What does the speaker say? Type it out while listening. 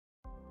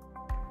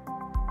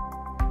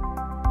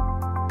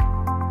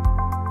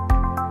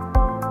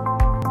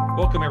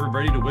welcome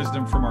everybody to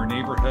Wisdom from Our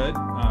Neighborhood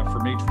for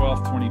May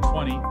 12th,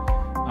 2020.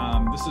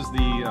 This is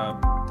the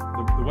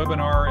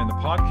webinar and the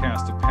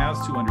podcast of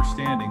Paths to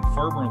Understanding,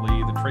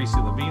 formerly the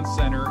Tracy Levine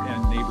Center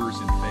and Neighbors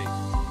in Faith.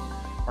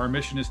 Our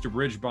mission is to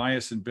bridge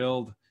bias and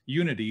build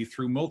unity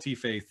through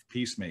multi-faith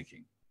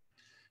peacemaking.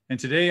 And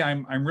today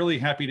I'm really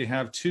happy to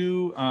have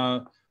two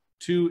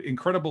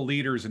incredible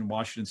leaders in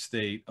Washington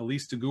State,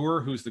 Elise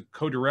DeGooyer, who's the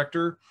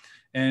co-director,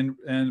 and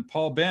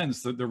Paul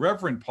Benz, the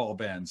Reverend Paul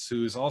Benz,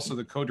 who is also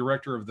the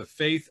co-director of the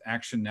Faith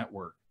Action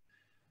Network.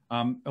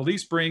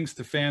 Elise brings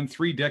to FAN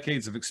 3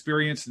 decades of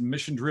experience in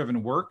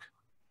mission-driven work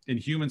in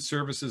human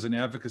services and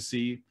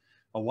advocacy,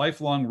 a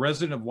lifelong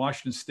resident of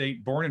Washington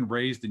State, born and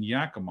raised in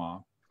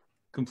Yakima,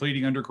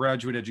 completing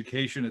undergraduate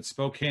education at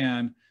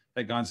Spokane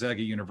at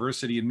Gonzaga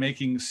University, and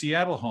making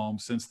Seattle home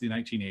since the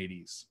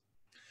 1980s.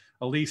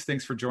 Elise,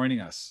 thanks for joining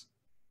us.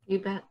 You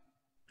bet.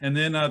 And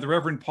then the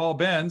Reverend Paul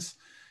Benz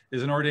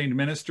is an ordained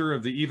minister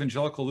of the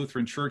Evangelical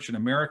Lutheran Church in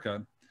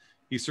America.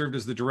 He served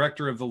as the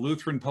director of the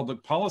Lutheran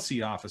Public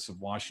Policy Office of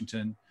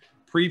Washington,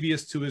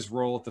 previous to his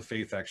role at the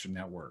Faith Action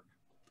Network.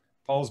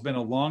 Paul's been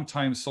a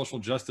longtime social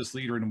justice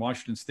leader in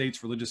Washington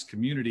State's religious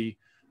community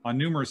on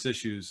numerous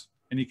issues,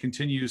 and he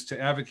continues to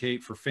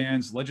advocate for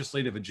FAN's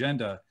legislative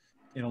agenda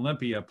in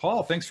Olympia.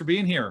 Paul, thanks for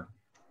being here.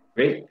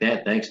 Great,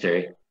 yeah, thanks,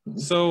 Terry.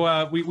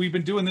 So we've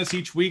been doing this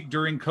each week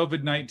during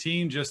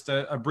COVID-19, just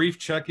a brief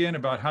check-in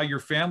about how your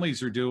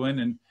families are doing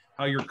and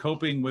how you're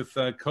coping with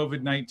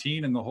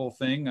COVID-19 and the whole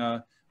thing.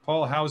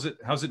 Paul, how's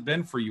it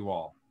been for you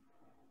all?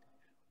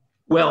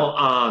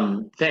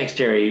 Well, thanks,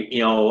 Terry.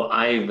 You know,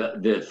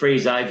 the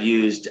phrase I've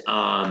used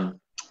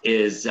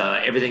is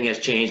everything has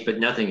changed, but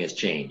nothing has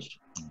changed.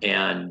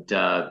 And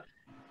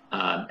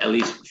at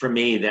least for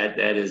me,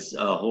 that is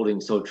holding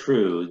so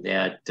true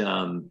that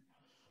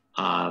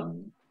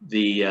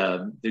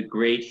the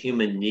great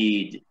human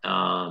need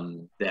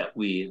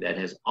that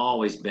has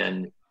always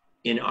been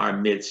in our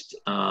midst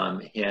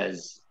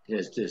has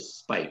just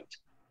spiked,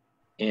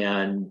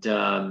 and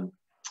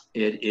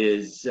it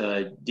is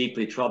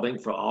deeply troubling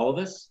for all of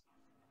us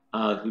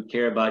who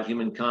care about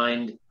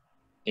humankind,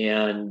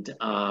 and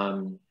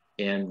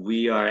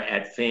we are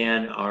at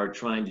FAN are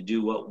trying to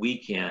do what we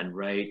can,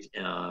 right,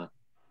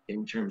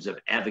 in terms of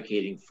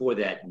advocating for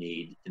that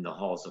need in the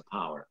halls of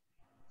power.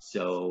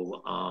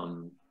 So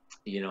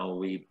you know,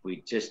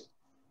 we just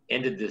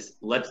ended this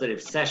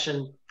legislative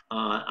session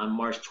on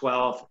March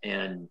 12th,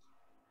 and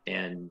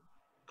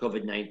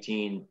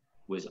COVID-19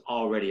 was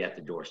already at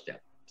the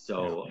doorstep.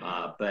 So,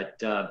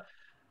 but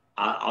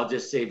I'll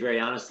just say very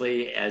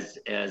honestly, as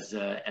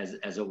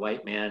a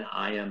white man,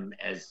 I am,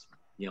 as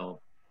you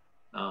know,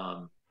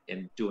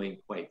 am doing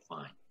quite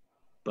fine.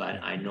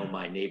 But I know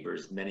my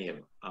neighbors, many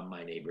of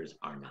my neighbors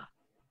are not.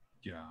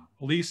 Yeah,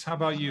 Elise, how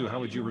about you? How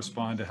would you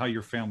respond to how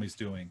your family's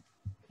doing?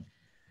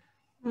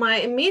 My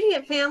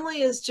immediate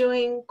family is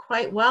doing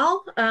quite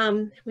well.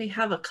 We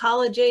have a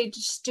college-age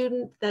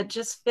student that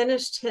just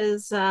finished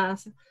his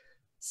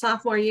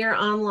sophomore year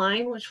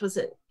online, which was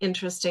an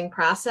interesting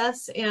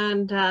process.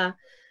 And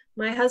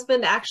my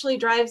husband actually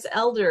drives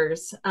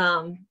elders,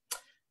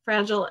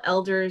 fragile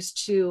elders,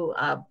 to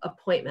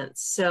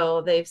appointments. So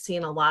they've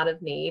seen a lot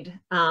of need.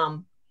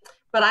 But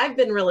I've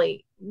been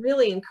really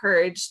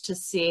encouraged to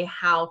see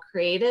how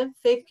creative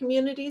faith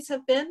communities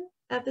have been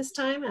at this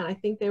time. And I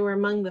think they were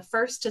among the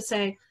first to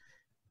say,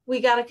 we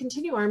got to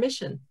continue our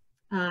mission.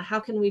 How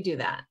can we do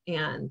that?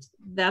 And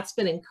that's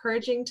been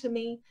encouraging to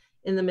me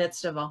in the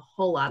midst of a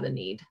whole lot of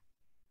need.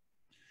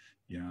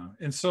 Yeah,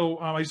 and so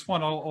I just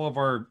want all of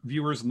our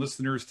viewers and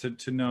listeners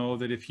to know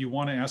that if you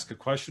want to ask a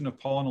question of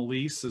Paul and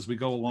Elise as we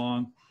go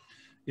along,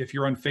 if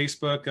you're on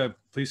Facebook,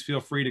 please feel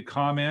free to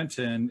comment,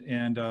 and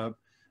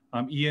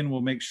Ian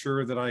will make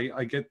sure that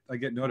I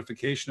get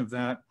notification of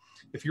that.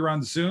 If you're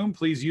on Zoom,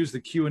 please use the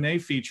Q&A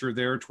feature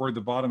there toward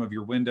the bottom of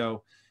your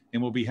window,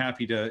 and we'll be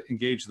happy to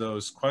engage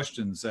those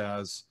questions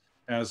as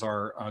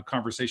our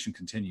conversation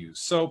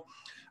continues. So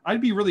I'd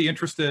be really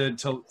interested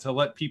to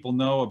let people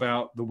know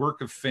about the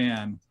work of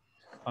FAN,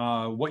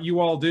 what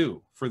you all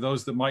do for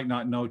those that might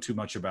not know too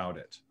much about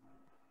it.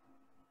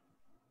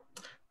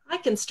 I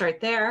can start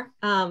there.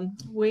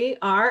 We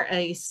are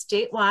a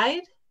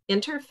statewide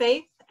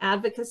interfaith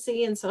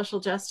advocacy and social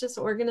justice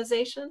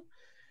organization.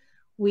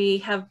 We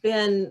have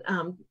been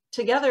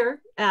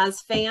together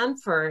as FAN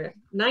for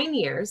 9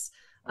 years,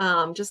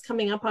 just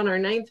coming up on our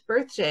 9th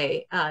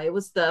birthday. It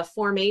was the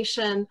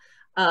formation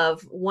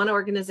of one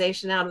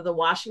organization out of the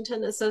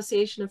Washington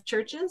Association of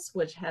Churches,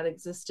 which had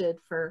existed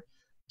for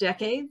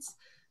decades,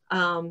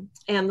 and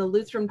the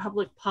Lutheran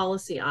Public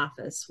Policy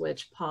Office,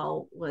 which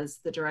Paul was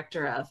the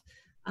director of,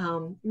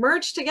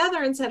 merged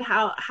together and said,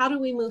 how do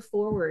we move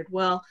forward?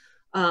 Well,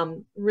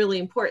 really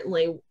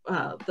importantly,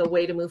 the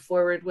way to move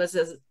forward was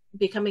as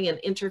becoming an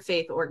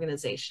interfaith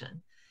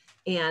organization,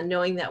 and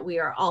knowing that we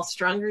are all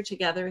stronger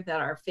together,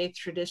 that our faith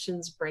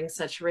traditions bring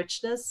such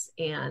richness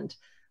and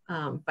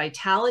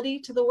vitality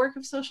to the work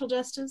of social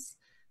justice.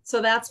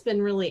 So that's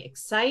been really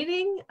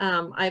exciting.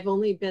 I've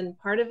only been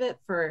part of it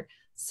for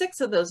 6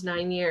 of those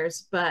 9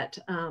 years, but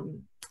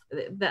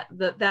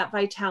that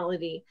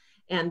vitality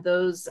and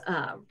those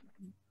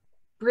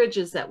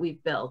bridges that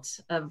we've built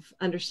of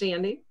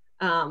understanding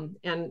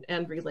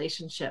and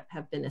relationship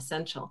have been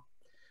essential.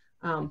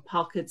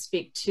 Paul could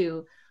speak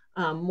to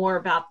more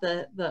about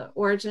the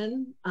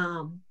origin,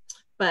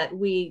 but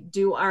we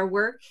do our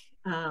work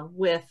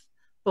with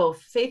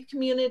both faith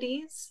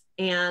communities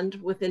and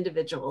with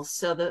individuals.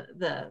 So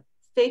the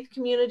faith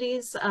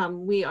communities,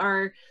 we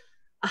are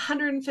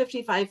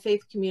 155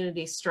 faith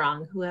communities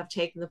strong who have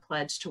taken the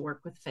pledge to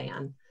work with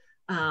FAN.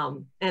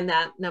 And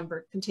that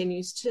number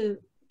continues to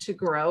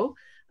grow.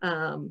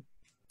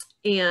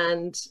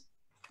 And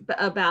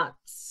about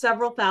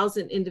several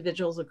thousand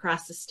individuals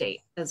across the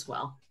state as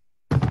well.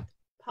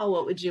 Paul,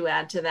 what would you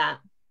add to that?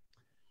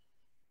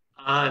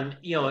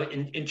 You know,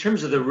 in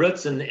terms of the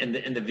roots and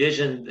the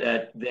vision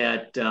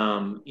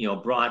that you know,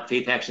 brought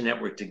Faith Action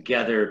Network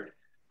together,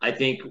 I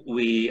think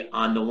we,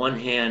 on the one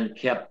hand,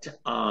 kept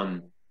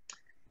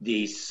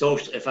the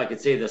social, if I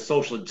could say, the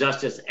social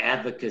justice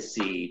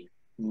advocacy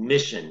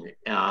mission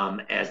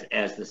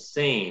as the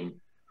same.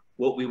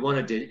 What we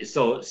wanted to,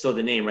 so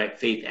the name, right,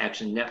 Faith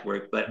Action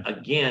Network, but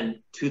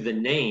again, to the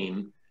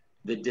name,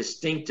 the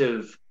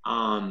distinctive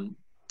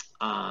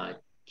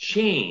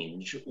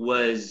change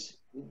was,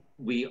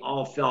 we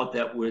all felt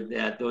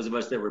that those of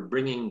us that were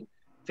bringing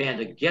FAN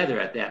together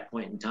at that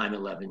point in time,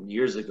 11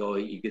 years ago,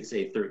 you could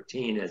say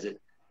 13, as it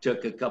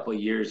took a couple of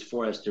years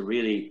for us to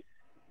really,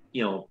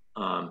 you know,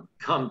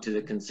 come to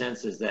the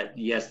consensus that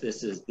yes,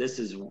 this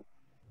is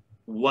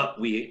what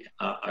we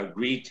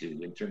agreed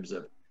to in terms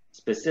of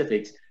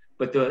specifics.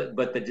 But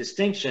the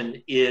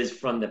distinction is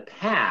from the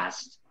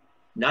past,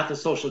 not the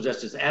social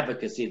justice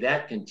advocacy,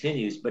 that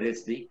continues, but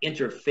it's the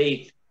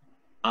interfaith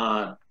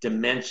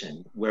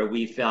dimension where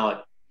we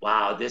felt,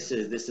 wow, this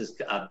is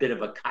a bit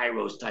of a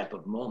Kairos type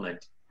of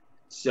moment.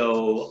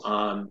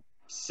 So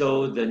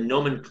so the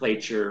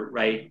nomenclature,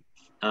 right?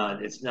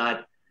 It's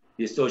not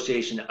the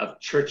association of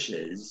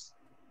churches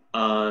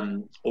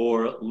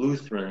or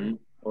Lutheran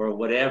or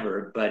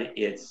whatever, but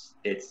it's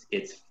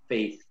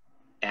Faith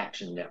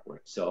Action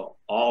Network. So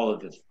all of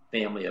the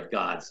family of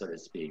God, so to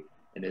speak,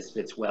 and this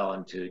fits well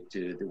into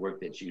the work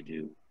that you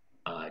do,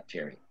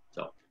 Terry.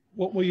 So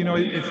well, you know,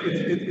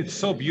 it's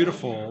so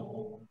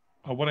beautiful.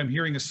 What I'm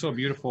hearing is so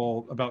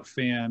beautiful about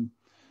FAN,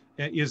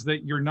 is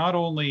that you're not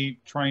only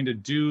trying to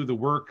do the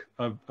work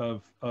of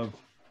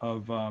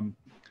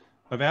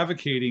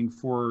advocating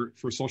for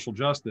social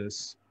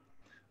justice,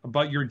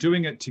 but you're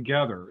doing it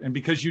together. And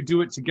because you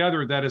do it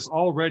together, that is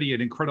already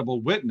an incredible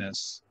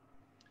witness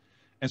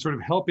and sort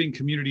of helping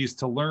communities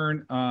to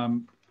learn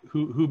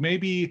who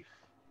maybe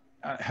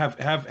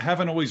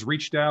haven't always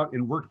reached out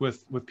and worked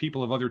with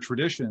people of other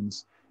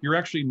traditions. You're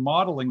actually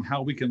modeling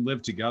how we can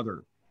live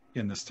together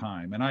in this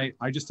time. And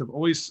I just have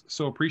always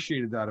so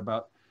appreciated that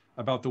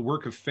about the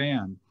work of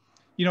FAN.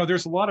 You know,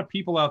 there's a lot of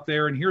people out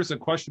there, and here's a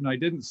question I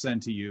didn't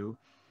send to you,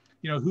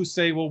 you know, who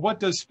say, well, what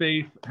does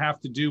faith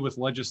have to do with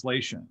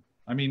legislation?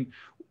 I mean,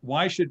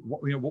 why should,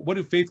 you know, what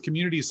do faith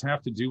communities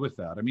have to do with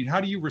that? I mean,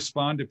 how do you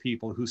respond to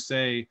people who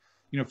say,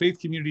 you know, faith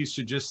communities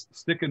should just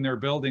stick in their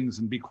buildings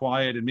and be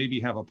quiet and maybe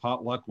have a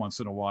potluck once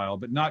in a while,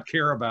 but not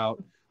care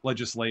about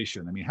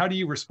legislation? I mean, how do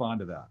you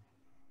respond to that?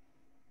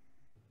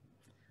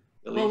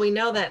 Well, we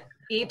know that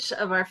each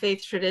of our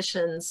faith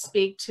traditions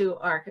speak to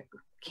our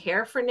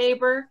care for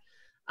neighbor,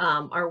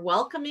 our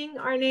welcoming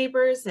our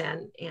neighbors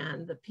and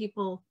the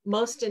people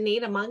most in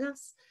need among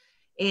us.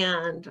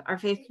 And our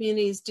faith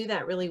communities do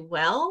that really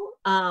well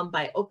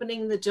by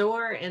opening the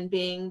door and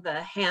being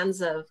the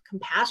hands of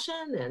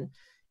compassion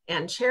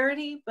and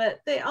charity.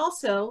 But they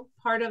also,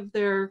 part of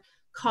their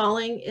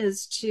calling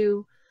is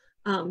to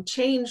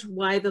change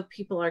why the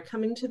people are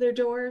coming to their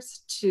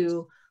doors,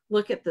 to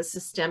look at the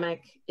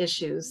systemic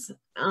issues.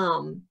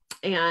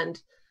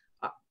 And,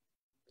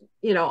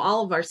 you know,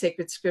 all of our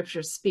sacred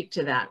scriptures speak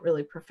to that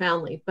really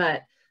profoundly.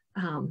 But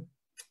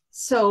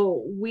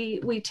so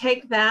we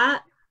take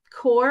that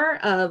core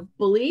of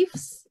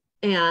beliefs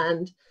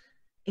and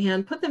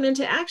put them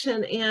into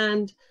action.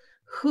 And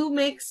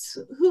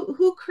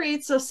who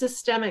creates those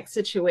systemic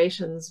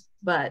situations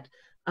but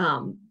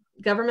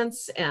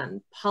governments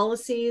and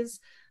policies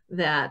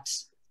that,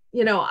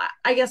 you know,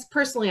 I guess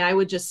personally, I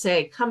would just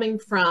say, coming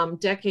from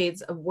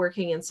decades of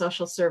working in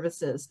social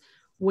services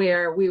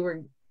where we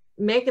were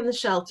making the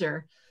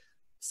shelter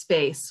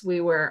space, we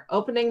were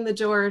opening the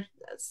doors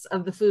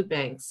of the food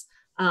banks.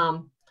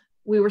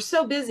 We were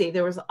so busy,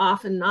 there was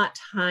often not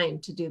time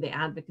to do the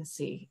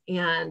advocacy.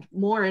 And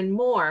more,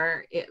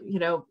 you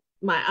know,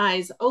 my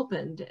eyes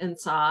opened and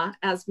saw,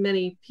 as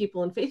many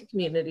people in faith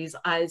communities'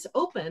 eyes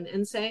open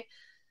and say,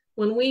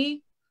 when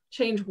we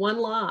change one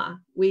law,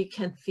 we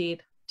can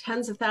feed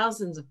tens of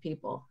thousands of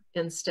people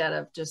instead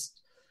of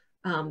just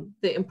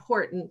the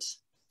important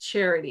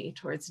charity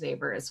towards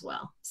neighbor as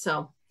well.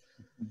 So,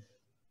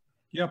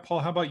 yeah, Paul,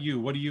 how about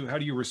you? How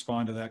do you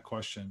respond to that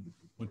question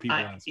when people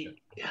ask it?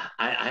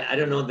 I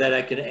don't know that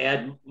I can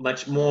add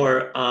much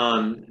more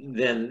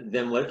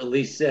than what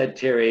Elise said,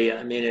 Terry.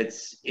 I mean, it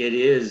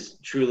is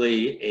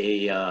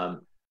truly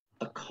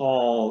a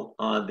call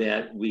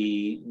that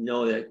we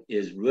know that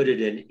is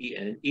rooted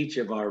in each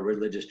of our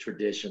religious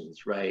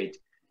traditions, right?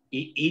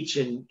 Each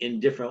in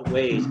different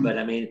ways, but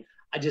I mean,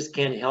 I just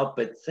can't help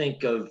but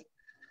think of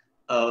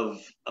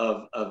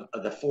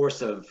the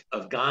force of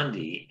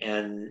Gandhi,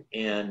 and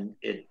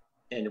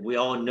we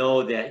all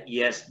know that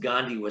yes,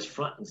 Gandhi was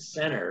front and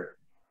center,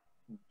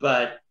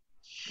 but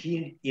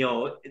he, you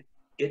know,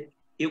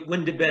 it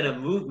wouldn't have been a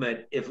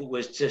movement if it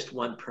was just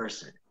one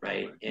person,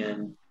 right?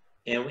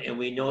 And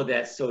we know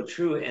that's so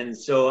true. And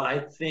so I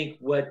think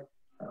what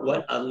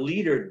a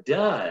leader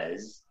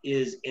does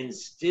is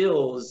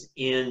instills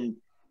in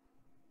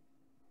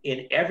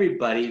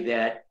everybody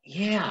that,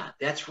 yeah,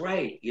 that's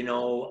right. You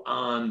know,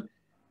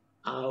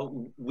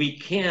 we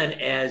can,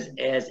 as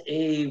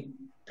a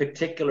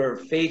particular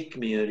faith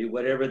community,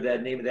 whatever the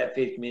name of that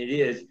faith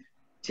community is,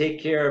 take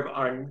care of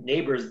our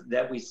neighbors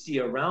that we see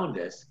around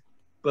us,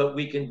 but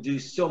we can do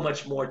so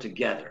much more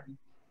together.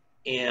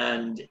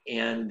 And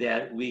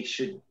that we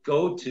should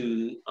go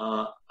to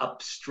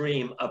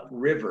upstream,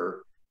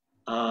 upriver,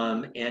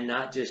 and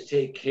not just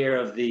take care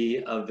of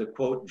the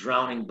quote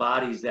drowning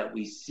bodies that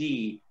we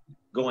see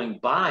going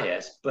by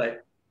us,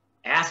 but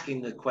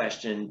asking the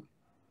question,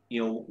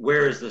 you know,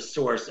 where is the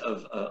source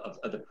of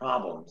the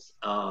problems?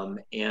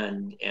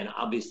 And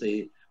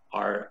obviously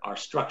our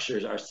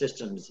structures, our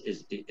systems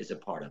is a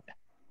part of that,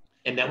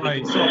 and that we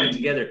can solve it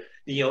together.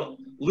 You know,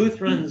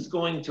 Lutherans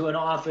going to an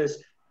office,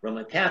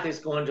 Roman Catholics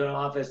going to an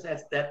office,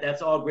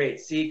 that's all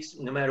great. Sikhs,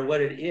 no matter what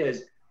it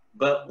is,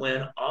 but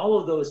when all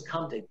of those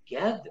come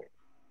together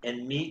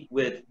and meet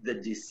with the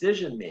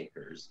decision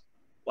makers,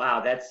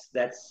 wow, that's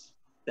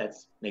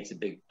makes a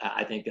big,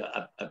 I think,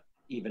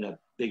 even a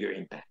bigger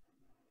impact.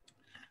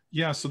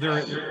 Yeah, so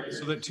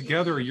that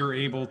together you're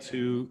able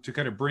to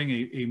kind of bring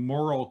a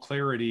moral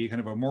clarity, kind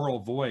of a moral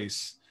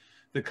voice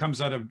that comes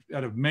out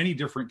of many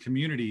different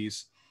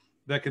communities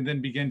that can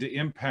then begin to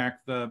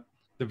impact the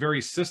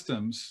very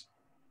systems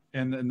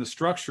and the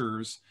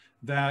structures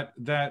that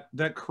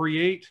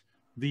create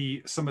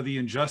some of the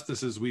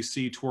injustices we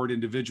see toward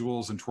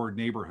individuals and toward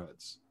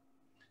neighborhoods.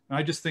 And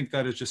I just think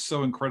that is just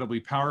so incredibly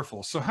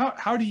powerful. So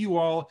how do you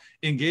all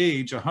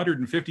engage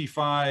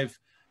 155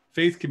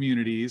 faith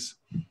communities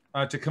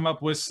to come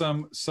up with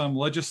some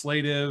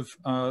legislative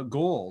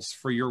goals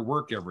for your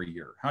work every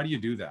year? How do you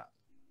do that?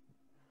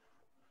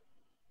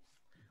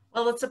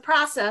 Well, it's a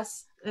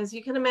process, as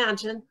you can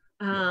imagine.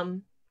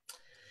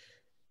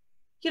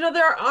 You know,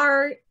 there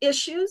are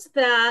issues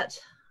that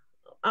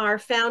our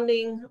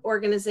founding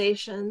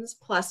organizations,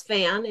 plus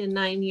FAN in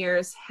 9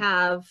 years,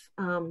 have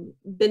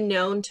been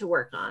known to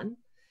work on.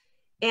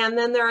 And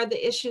then there are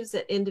the issues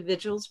that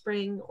individuals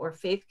bring or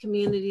faith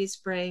communities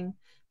bring.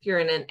 If you're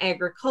in an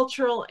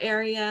agricultural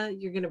area,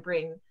 you're going to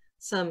bring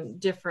some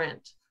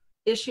different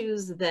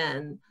issues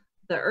than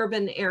the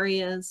urban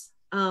areas.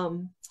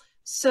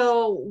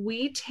 So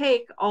we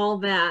take all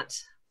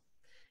that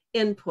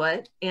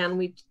input and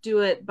we do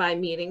it by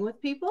meeting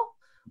with people,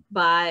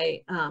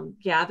 by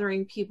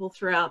gathering people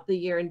throughout the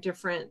year in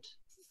different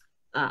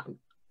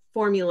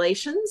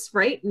formulations.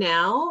 Right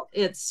now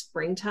it's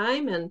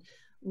springtime and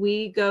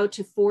we go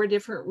to 4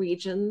 different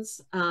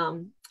regions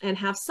and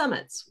have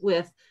summits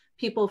with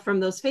people from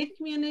those faith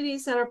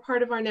communities that are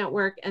part of our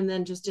network, and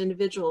then just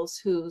individuals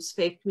whose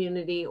faith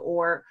community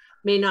or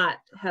may not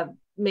have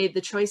made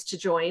the choice to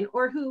join,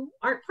 or who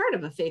aren't part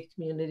of a faith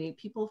community.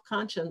 People of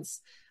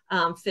conscience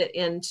fit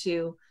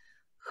into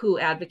who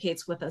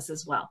advocates with us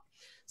as well.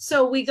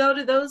 So we go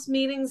to those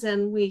meetings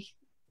and we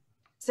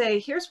say,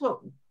 here's what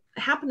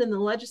happened in the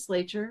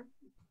legislature.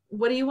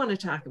 What do you want to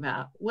talk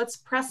about? What's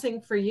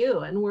pressing for you?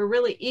 And we're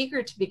really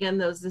eager to begin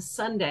those this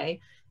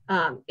Sunday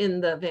in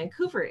the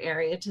Vancouver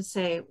area to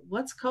say,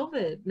 what's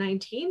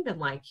COVID-19 been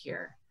like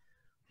here?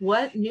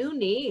 What new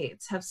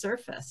needs have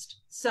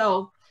surfaced?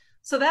 So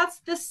that's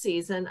this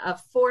season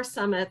of 4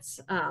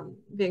 summits,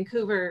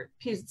 Vancouver,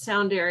 Puget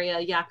Sound area,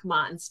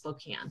 Yakima, and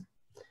Spokane.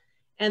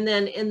 And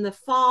then in the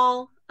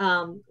fall,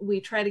 we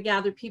try to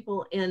gather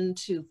people in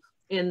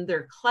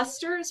their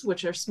clusters,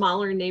 which are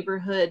smaller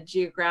neighborhood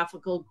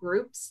geographical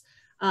groups,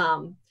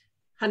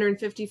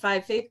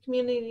 155 faith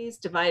communities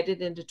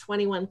divided into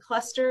 21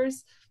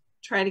 clusters.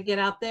 Try to get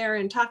out there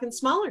and talk in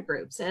smaller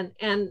groups. And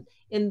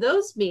in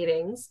those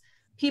meetings,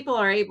 people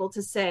are able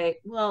to say,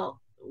 well,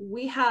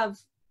 we have,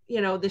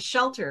 you know, the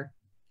shelter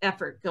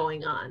effort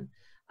going on,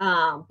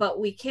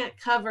 but we can't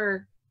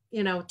cover,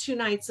 you know, 2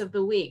 nights of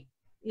the week.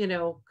 You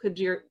know, could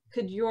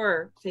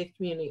your faith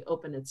community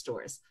open its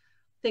doors?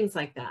 Things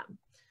like that.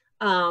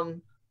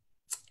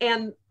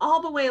 And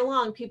all the way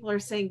along, people are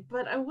saying,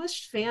 but I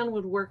wish FAN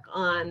would work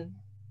on,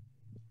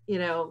 you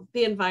know,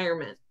 the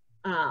environment,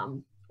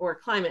 or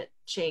climate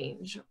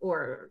change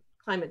or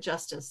climate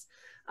justice,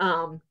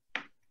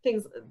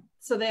 things.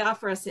 So they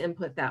offer us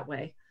input that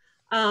way.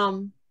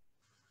 And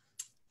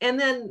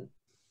then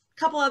a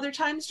couple other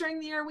times during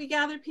the year, we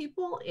gather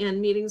people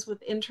in meetings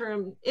with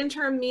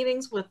interim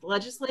meetings with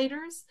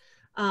legislators,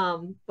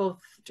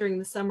 both during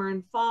the summer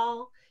and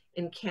fall,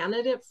 in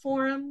candidate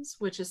forums,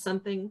 which is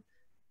something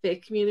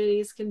faith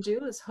communities can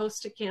do is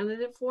host a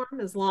candidate forum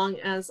as long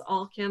as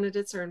all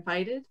candidates are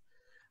invited.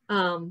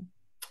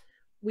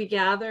 We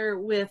gather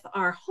with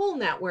our whole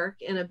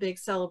network in a big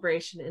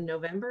celebration in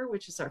November,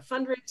 which is our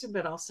fundraiser,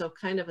 but also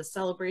kind of a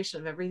celebration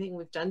of everything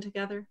we've done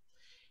together.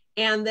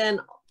 And then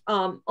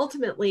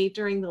ultimately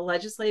during the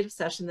legislative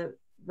session that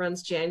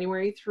runs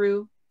January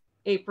through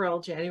April,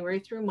 January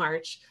through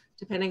March,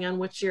 depending on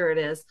which year it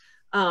is,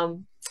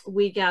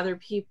 we gather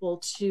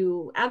people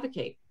to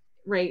advocate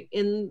right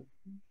in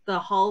the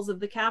halls of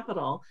the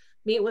Capitol,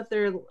 meet with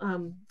their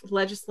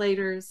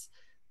legislators,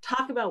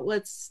 talk about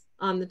what's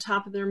on the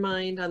top of their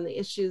mind on the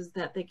issues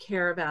that they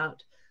care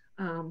about.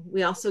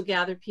 We also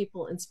gather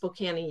people in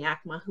Spokane and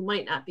Yakima who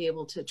might not be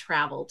able to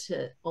travel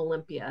to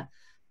Olympia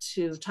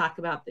to talk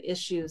about the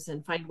issues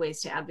and find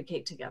ways to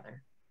advocate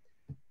together.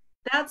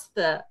 That's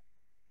the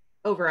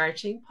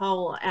overarching.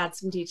 Paul will add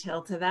some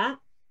detail to that.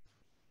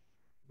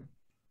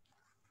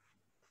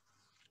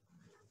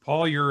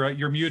 Paul,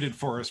 you're muted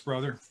for us,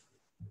 brother.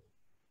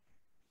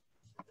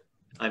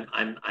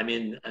 I'm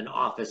in an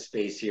office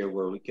space here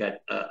where we got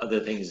other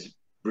things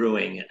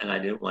brewing, and I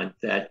didn't want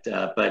that.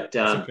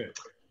 Okay.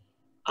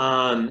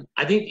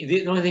 I think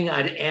the only thing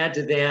I'd add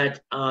to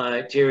that,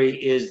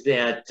 Jerry, is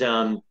that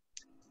FAN's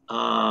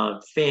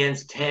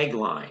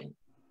tagline,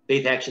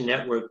 Faith Action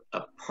Network,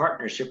 a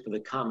partnership for the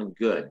common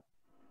good.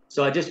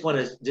 So I just want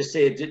to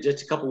say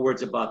just a couple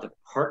words about the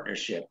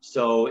partnership.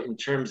 So in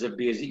terms of,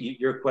 because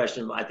your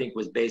question, I think,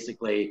 was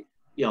basically,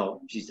 you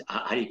know, geez,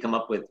 how do you come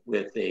up with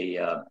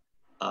a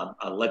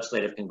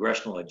legislative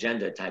congressional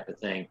agenda type of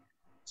thing?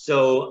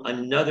 So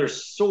another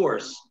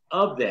source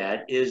of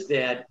that is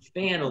that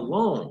FAN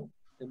alone,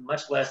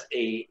 much less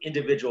a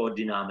individual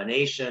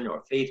denomination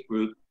or faith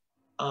group,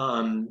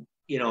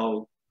 you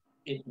know,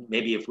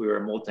 maybe if we were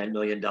a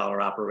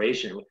multi-million-dollar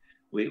operation,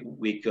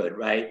 we could,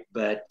 right?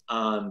 But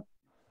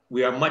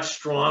we are much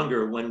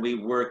stronger when we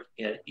work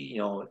in, you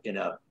know, in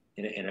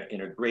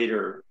a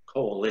greater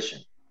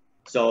coalition.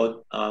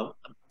 So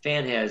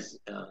FAN has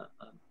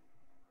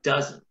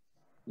dozens,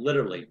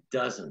 literally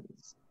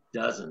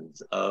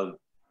dozens of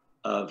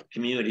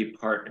community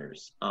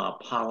partners,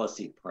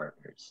 policy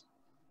partners,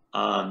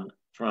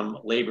 from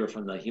labor,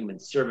 from the human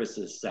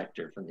services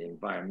sector, from the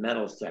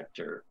environmental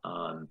sector,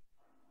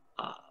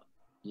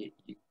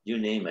 you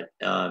name it.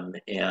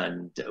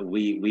 And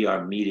we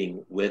are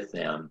meeting with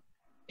them.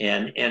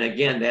 And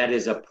again, that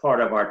is a part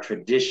of our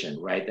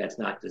tradition, right? That's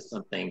not just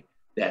something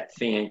that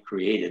FAN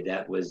created.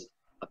 That was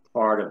a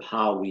part of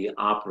how we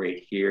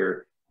operate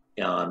here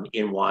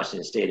in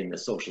Washington State in the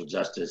social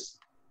justice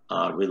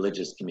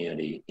religious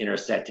community,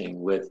 intersecting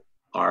with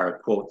our,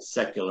 quote,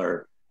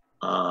 secular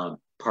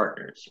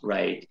partners,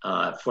 right,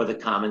 for the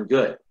common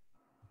good.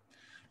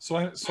 So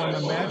I'm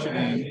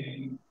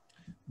imagining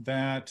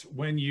that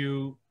when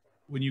you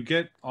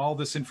get all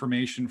this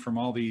information from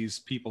all these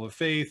people of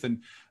faith,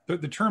 and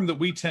the term that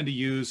we tend to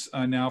use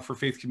now for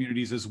faith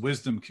communities is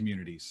wisdom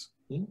communities,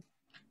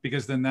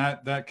 because then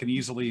that can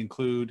easily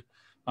include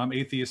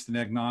atheists and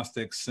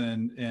agnostics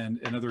and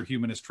other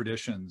humanist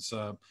traditions.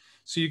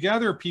 So you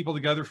gather people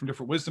together from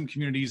different wisdom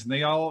communities, and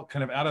they all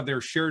kind of out of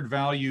their shared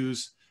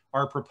values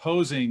are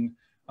proposing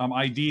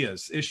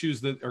ideas,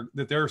 issues that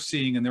they're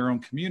seeing in their own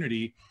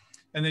community.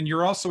 And then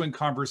you're also in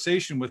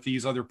conversation with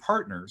these other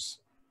partners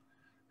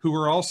who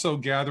are also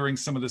gathering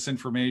some of this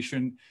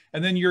information.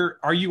 And then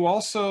are you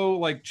also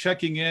like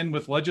checking in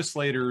with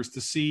legislators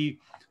to see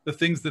the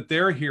things that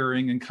they're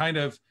hearing and kind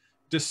of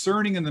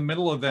discerning in the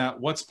middle of that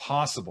what's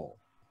possible?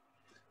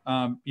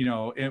 You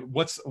know, and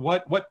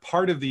what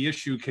part of the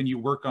issue can you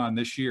work on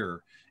this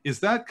year? Is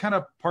that kind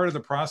of part of the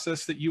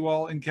process that you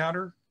all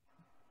encounter?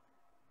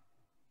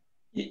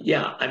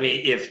 Yeah, I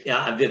mean, if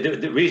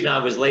the reason I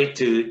was late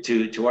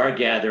to our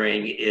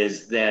gathering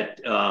is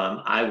that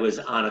I was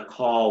on a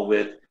call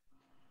with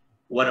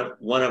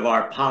one of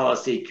our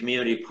policy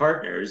community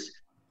partners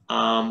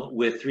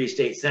with 3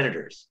 state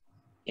senators,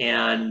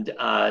 and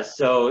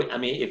so I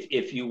mean,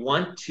 if you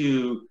want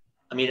to,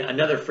 I mean,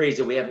 another phrase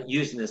that we haven't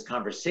used in this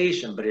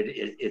conversation, but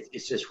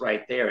it's just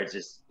right there. It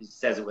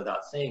says it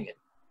without saying it,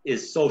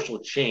 is social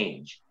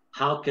change.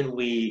 How can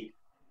we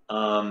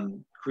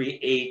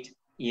create,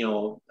 you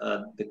know,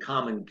 the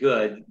common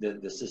good,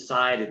 the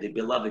society, the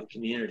beloved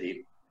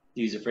community,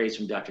 to use a phrase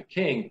from Dr.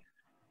 King,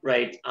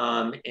 right?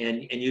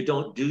 And you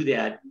don't do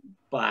that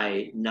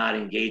by not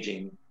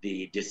engaging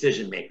the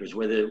decision makers,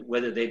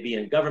 whether they be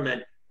in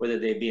government, whether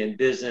they be in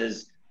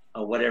business,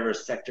 whatever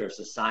sector of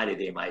society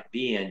they might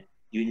be in.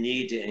 You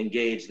need to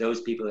engage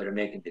those people that are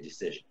making the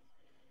decision.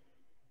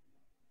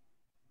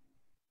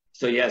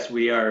 So yes,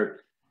 we are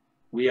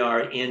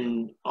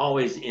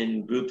always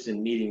in groups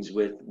and meetings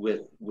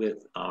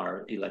with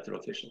our elected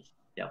officials.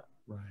 Yeah.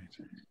 Right.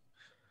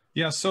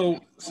 Yeah. So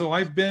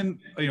I've been,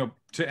 you know,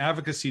 to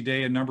Advocacy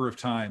Day a number of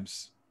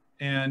times,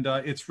 and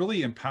it's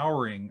really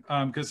empowering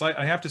because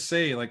I have to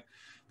say, like,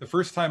 the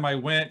first time I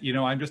went, you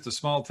know, I'm just a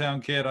small town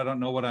kid. I don't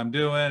know what I'm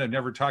doing. I've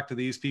never talked to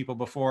these people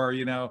before,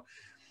 you know.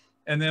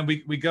 And then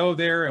we go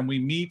there and we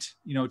meet,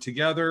 you know,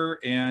 together,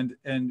 and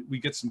we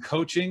get some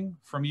coaching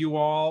from you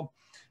all.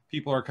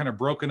 people are kind of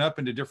broken up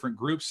into different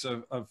groups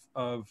and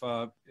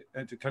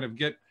to kind of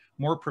get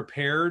more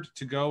prepared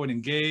to go and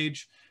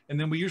engage. And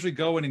then we usually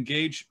go and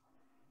engage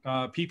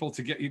people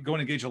to go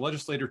and engage a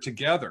legislator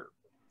together,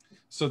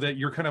 so that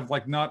you're kind of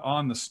like not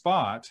on the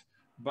spot,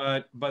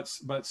 but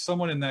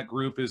someone in that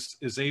group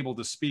is able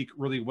to speak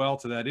really well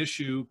to that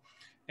issue,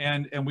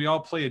 and we all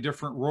play a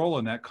different role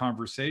in that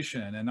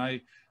conversation. And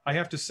I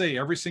have to say,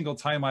 every single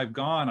time I've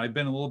gone, I've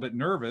been a little bit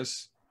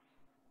nervous,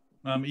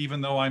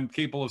 even though I'm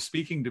capable of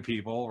speaking to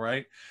people,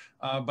 right?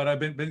 But I've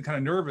been kind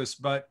of nervous.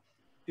 But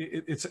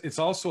it's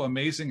also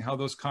amazing how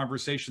those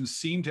conversations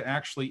seem to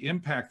actually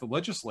impact the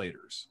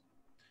legislators.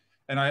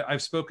 And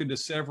I've spoken to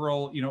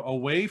several,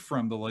 away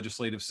from the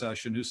legislative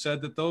session, who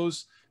said that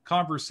those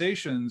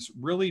conversations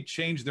really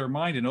change their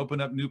mind and open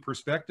up new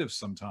perspectives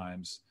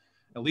sometimes,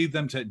 and lead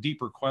them to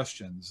deeper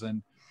questions.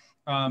 And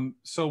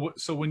so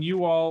when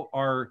you all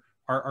are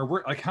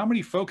like, how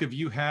many folk have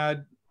you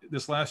had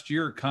this last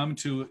year come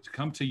to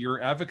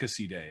your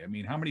advocacy day? I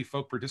mean, how many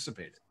folk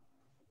participated?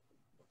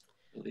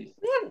 We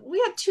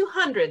had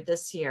 200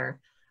 this year,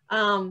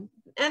 and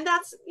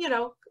that's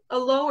a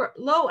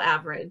low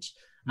average.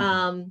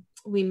 Mm-hmm.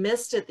 We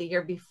missed it the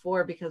year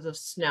before because of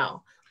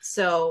snow,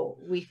 so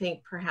we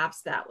think perhaps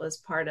that was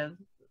part of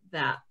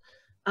that.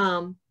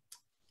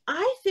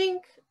 I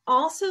think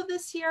also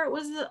this year it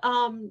was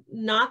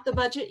not the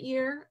budget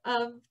year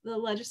of the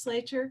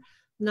legislature,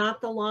 not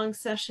the long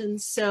session,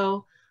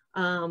 so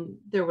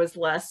there was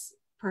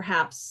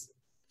perhaps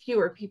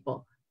fewer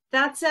people.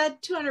 That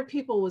said, 200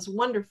 people was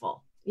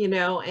wonderful,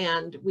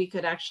 and we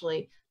could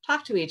actually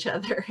talk to each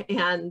other.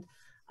 And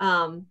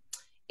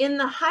in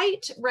the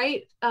height,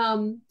 right,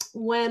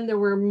 when there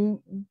were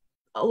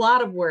a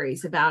lot of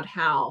worries about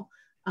how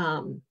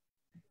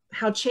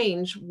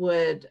change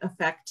would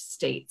affect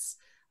states,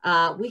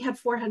 we had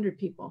 400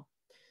 people.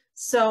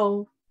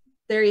 So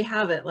there you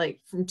have it, like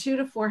from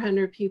 200 to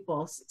 400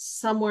 people,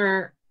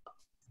 somewhere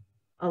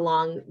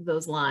along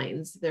those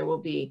lines, there will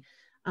be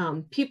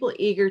people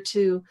eager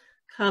to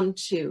come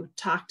to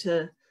talk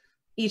to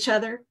each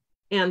other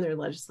and their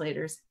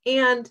legislators.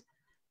 And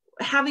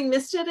having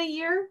missed it a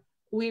year,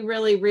 we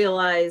really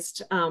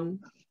realized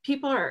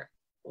people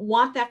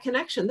want that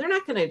connection. They're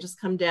not going to just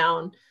come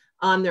down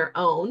on their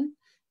own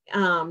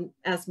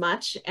as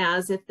much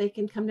as if they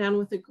can come down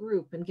with a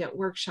group and get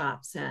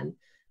workshops and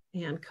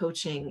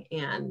coaching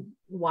and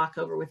walk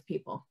over with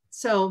people.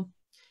 So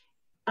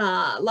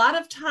a lot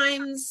of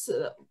times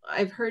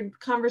I've heard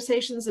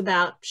conversations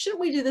about, should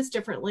we do this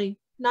differently?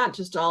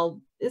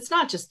 It's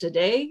not just a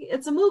day,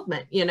 it's a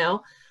movement,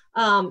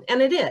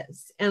 and it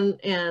is.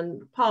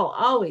 And Paul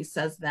always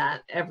says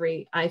that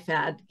every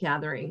IFAD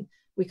gathering,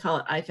 we call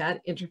it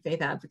IFAD,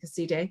 Interfaith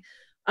Advocacy Day,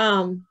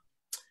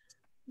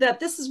 that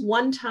this is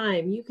one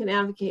time you can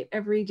advocate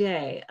every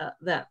day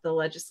that the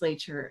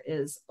legislature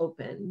is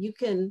open. You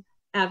can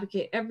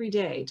advocate every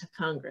day to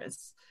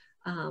Congress.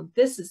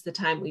 This is the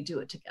time we do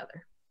it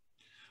together.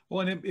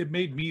 Well, and it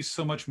made me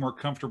so much more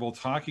comfortable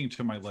talking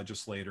to my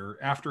legislator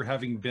after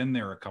having been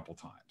there a couple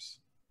times.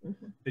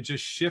 Mm-hmm. It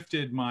just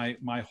shifted my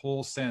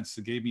whole sense.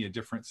 It gave me a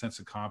different sense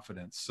of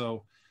confidence.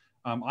 So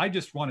I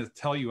just want to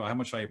tell you how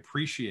much I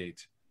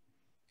appreciate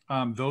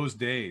those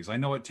days. I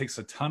know it takes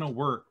a ton of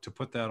work to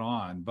put that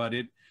on, but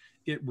I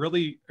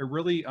really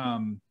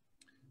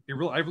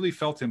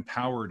felt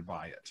empowered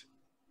by it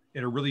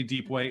in a really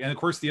deep way. And of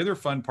course, the other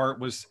fun part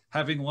was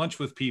having lunch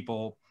with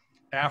people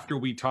after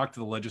we talked to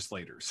the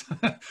legislators.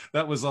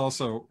 That was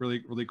also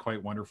really, really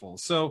quite wonderful.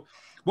 So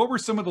what were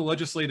some of the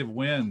legislative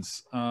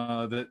wins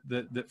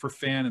that for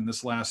FAN in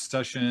this last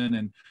session?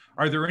 And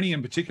are there any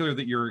in particular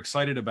that you're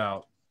excited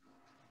about?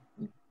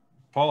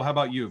 Paul, how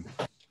about you?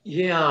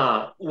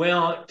 Yeah,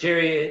 well,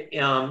 Terry,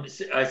 I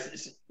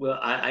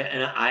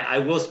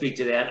will speak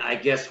to that. I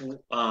guess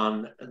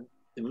the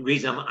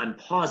reason I'm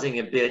pausing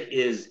a bit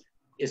is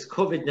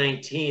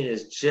COVID-19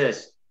 is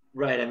just,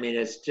 right, I mean,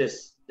 it's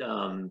just,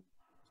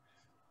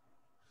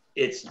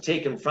 it's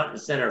taken front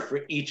and center for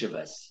each of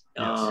us.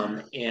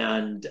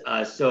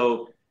 Yes.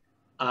 So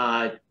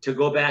to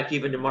go back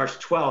even to March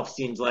 12th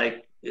seems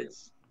like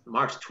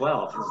March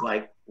 12th is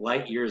like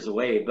light years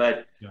away.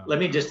 But yeah. Let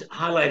me just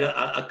highlight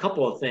a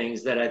couple of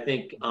things that I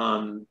think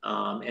and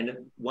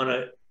want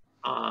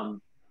to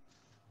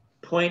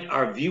point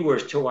our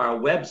viewers to our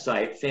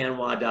website,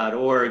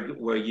 fanwa.org,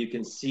 where you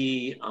can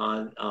see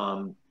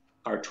on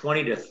our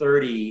 20 to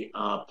 30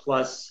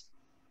 plus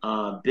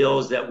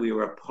bills that we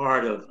were a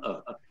part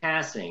of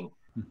passing.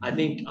 Mm-hmm. I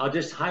think I'll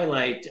just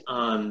highlight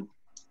 2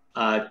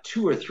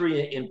 or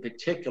 3 in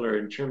particular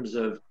in terms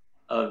of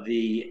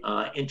the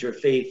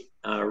interfaith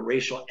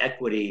racial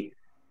equity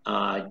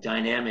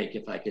dynamic,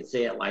 if I could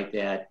say it like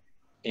that,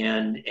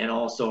 and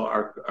also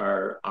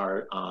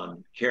our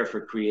care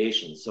for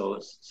creation. So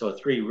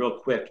 3 real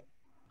quick.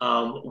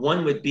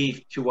 One would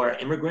be to our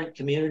immigrant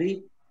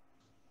community,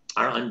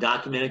 our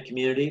undocumented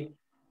community.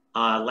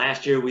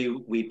 Last year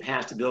we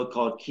passed a bill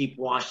called Keep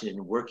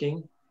Washington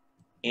Working,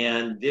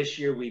 and this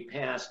year we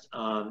passed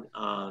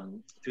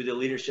through the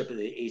leadership of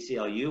the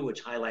ACLU,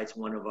 which highlights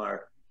one of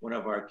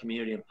our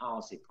community and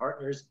policy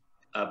partners,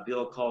 a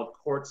bill called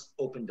Courts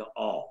Open to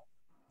All.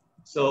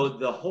 So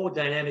the whole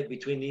dynamic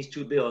between these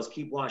two bills,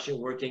 Keep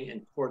Washington Working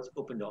and Courts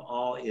Open to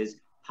All, is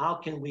how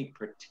can we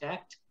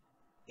protect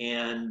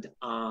and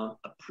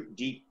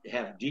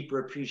have deeper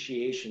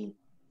appreciation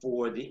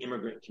for the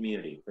immigrant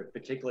community,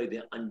 particularly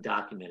the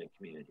undocumented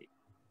community.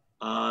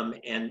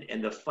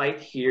 And the fight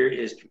here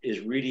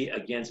is really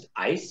against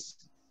ICE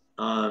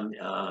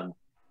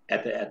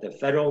at the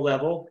federal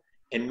level,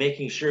 and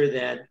making sure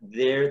that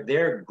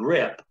their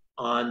grip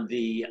on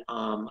the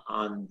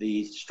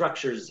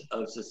structures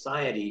of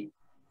society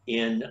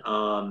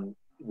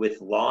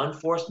with law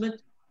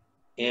enforcement,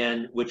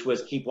 and which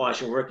was Keep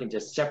Washington Working,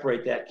 to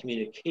separate that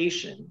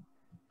communication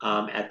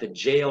at the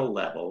jail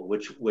level,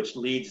 which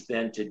leads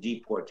then to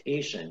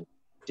deportation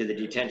to the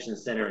detention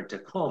center in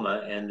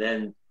Tacoma, and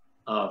then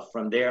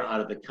from there out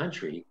of the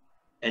country.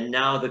 And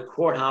now the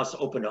Courthouse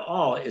Open to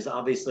All is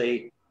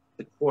obviously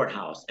the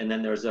courthouse, and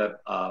then there's a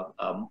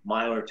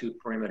mile or two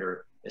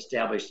perimeter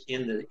established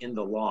in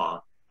the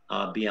law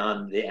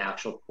beyond the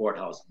actual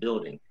courthouse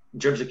building, in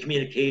terms of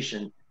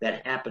communication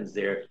that happens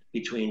there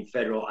between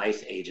federal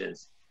ICE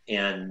agents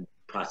and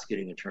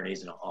prosecuting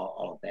attorneys and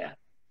all of that.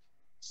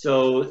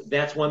 So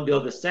that's one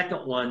bill. The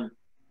second one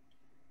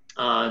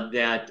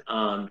that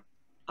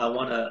I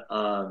want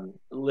to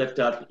lift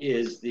up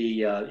is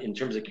in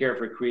terms of care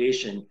for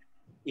creation,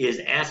 is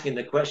asking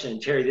the question,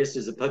 and Terry, this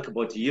is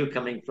applicable to you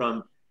coming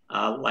from,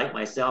 like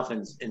myself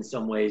in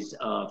some ways,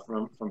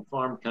 from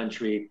farm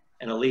country,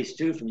 and Elise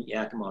too from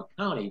Yakima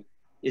County,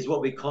 is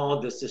what we call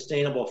the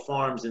Sustainable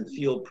Farms and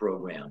Field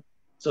Program.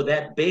 So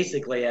that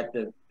basically at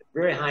the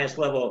very highest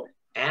level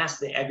asks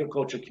the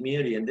agriculture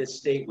community in this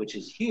state, which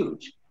is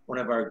huge, one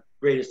of our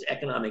greatest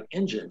economic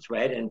engines,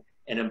 right? And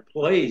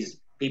employs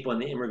people in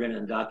the immigrant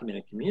and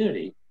undocumented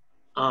community.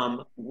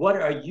 What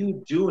are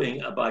you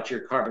doing about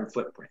your carbon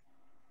footprint?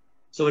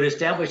 So it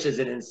establishes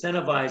and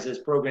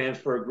incentivizes programs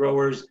for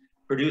growers,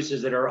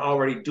 producers that are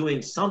already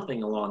doing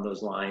something along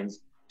those lines,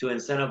 to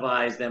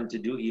incentivize them to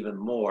do even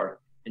more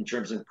in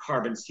terms of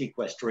carbon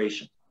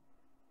sequestration.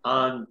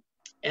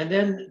 And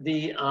then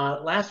the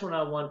last one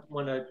I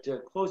want to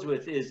close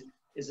with is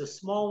a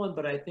small one,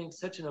 but I think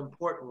such an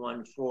important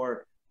one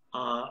for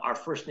our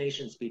First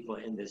Nations people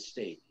in this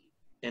state,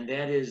 and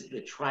that is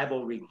the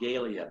Tribal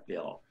Regalia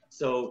Bill.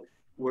 So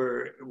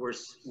we're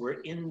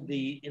in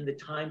the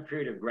time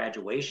period of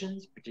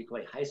graduations,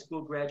 particularly high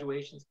school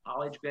graduations,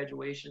 college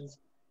graduations,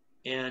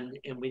 and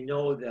we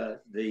know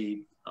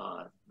the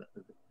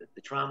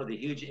trauma, the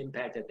huge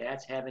impact that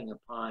that's having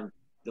upon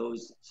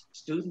those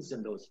students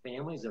and those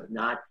families of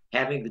not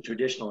having the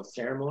traditional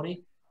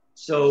ceremony.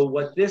 So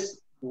what this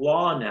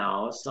law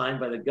now signed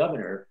by the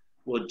governor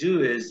will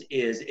do is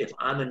if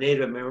I'm a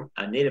Native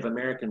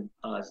American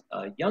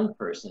young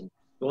person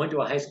going to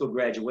a high school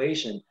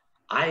graduation,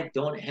 I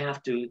don't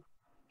have to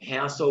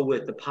hassle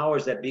with the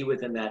powers that be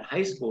within that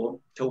high school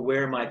to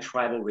wear my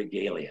tribal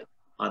regalia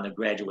on the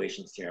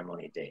graduation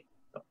ceremony day.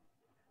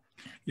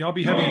 Yeah, I'll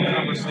be having a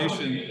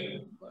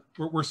conversation.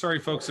 We're sorry,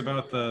 folks,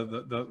 about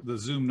the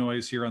Zoom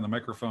noise here on the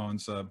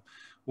microphones.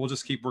 We'll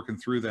just keep working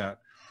through that.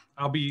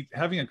 I'll be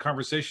having a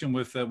conversation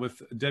with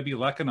Debbie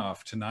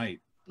Lekanoff tonight,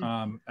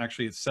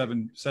 actually at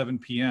 7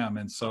 p.m.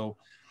 And so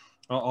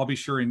I'll be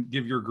sure and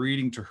give your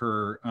greeting to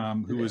her,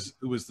 who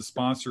was the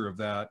sponsor of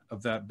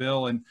that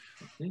bill. And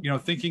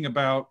thinking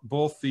about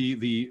both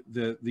the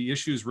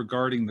issues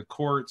regarding the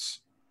courts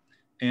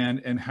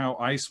and how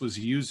ICE was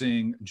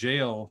using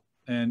jail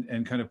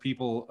and kind of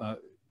people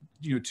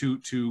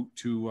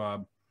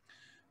to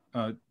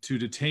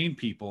detain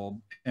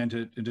people and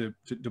to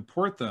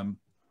deport them.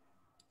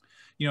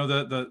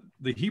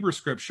 The Hebrew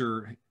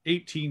scripture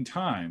 18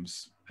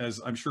 times, as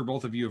I'm sure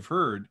both of you have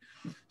heard,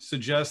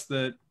 suggests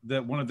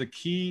that one of the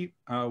key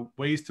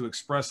ways to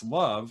express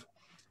love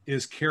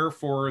is care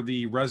for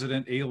the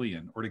resident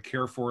alien, or to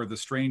care for the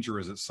stranger,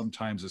 as it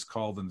sometimes is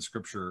called in the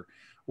scripture,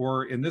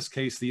 or in this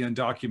case, the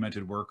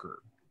undocumented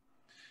worker.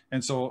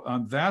 And so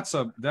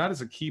that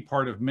is a key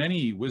part of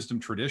many wisdom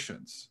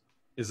traditions,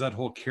 is that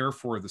whole care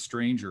for the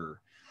stranger.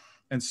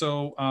 And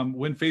so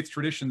when faith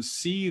traditions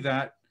see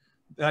that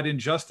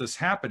injustice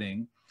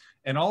happening,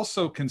 and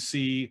also can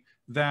see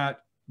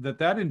that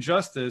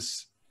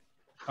injustice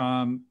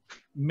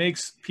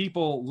makes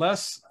people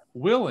less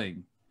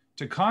willing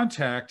to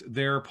contact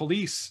their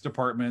police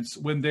departments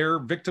when they're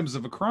victims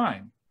of a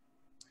crime.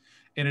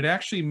 And it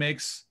actually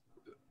makes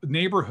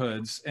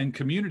neighborhoods and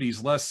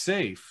communities less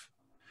safe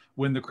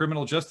when the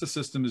criminal justice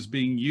system is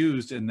being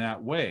used in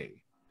that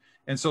way.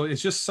 And so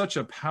it's just such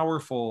a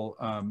powerful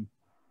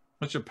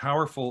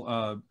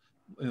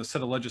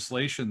set of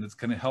legislation that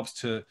kind of helps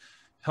to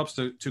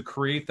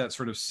create that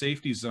sort of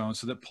safety zone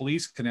so that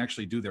police can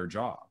actually do their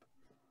job.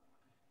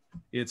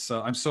 It's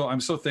I'm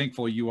so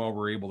thankful you all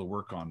were able to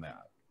work on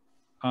that.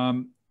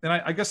 And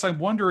I guess I'm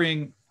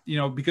wondering,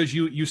 because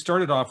you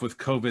started off with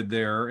COVID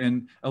there,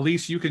 and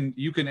Elise, you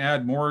can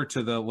add more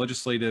to the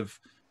legislative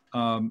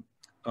kind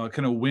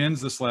of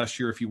wins this last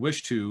year if you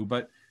wish to.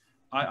 But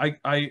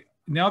I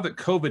now that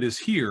COVID is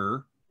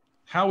here,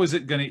 how is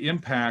it going to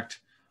impact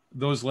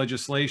those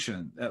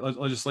legislation,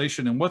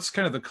 and what's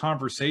kind of the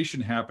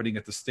conversation happening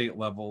at the state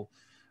level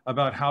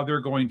about how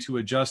they're going to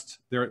adjust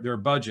their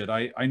budget.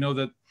 I know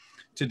that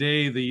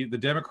today the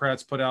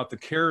Democrats put out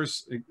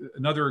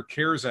another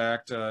CARES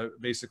Act,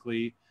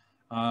 basically,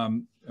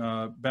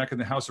 back in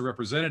the House of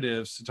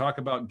Representatives, to talk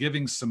about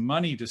giving some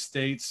money to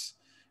states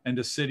and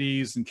to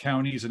cities and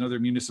counties and other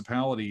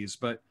municipalities.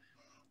 But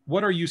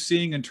what are you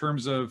seeing in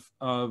terms of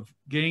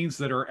gains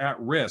that are at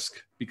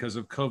risk because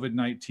of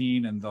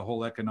COVID-19 and the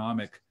whole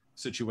economic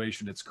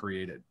situation it's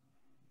created?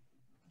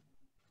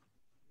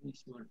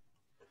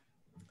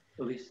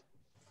 Elise.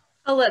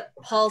 I'll let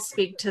Paul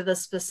speak to the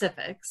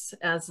specifics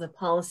as the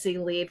policy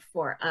lead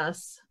for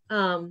us.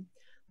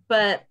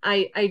 But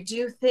I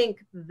do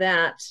think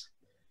that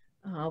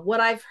what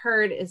I've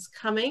heard is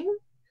coming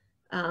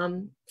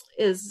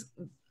is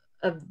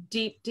of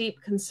deep, deep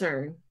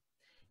concern.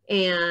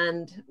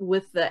 And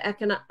with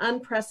the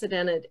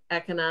unprecedented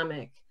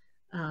economic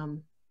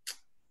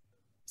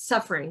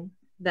suffering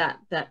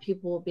that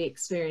people will be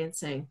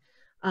experiencing,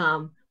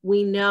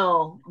 we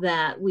know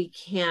that we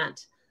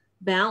can't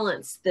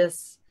balance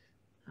this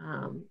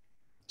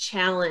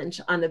challenge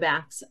on the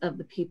backs of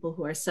the people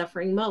who are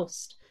suffering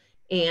most.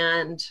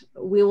 And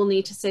we will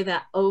need to say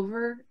that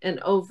over and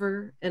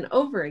over and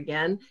over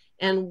again.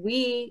 And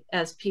we,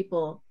 as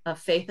people of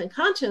faith and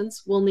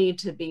conscience, will need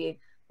to be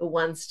the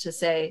ones to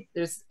say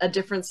there's a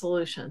different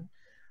solution.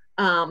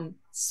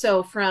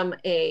 So from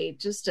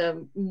just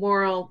a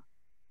moral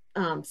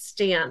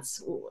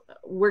stance,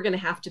 we're going to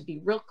have to be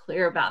real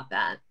clear about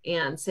that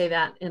and say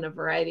that in a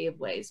variety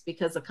of ways,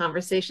 because the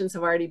conversations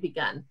have already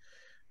begun.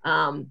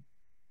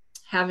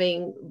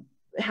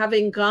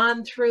 Having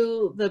gone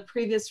through the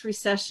previous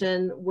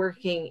recession,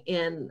 working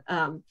in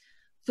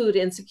food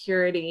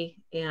insecurity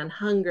and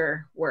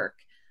hunger work,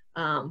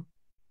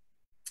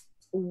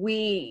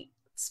 we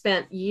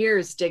spent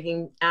years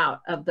digging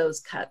out of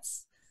those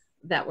cuts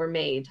that were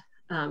made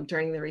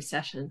during the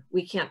recession.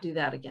 We can't do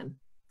that again.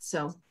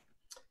 So,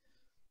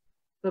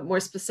 but more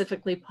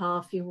specifically, Paul,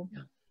 if you will.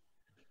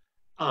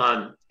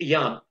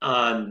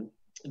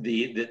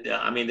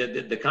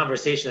 The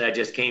conversation that I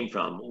just came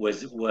from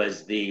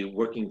was the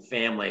working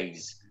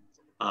families,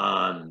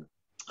 the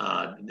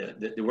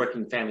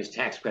Working Families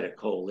Tax Credit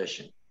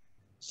Coalition.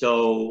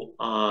 So,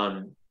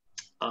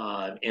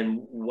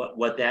 and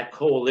what that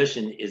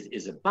coalition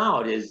is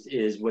about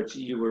is what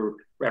you were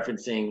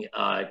referencing,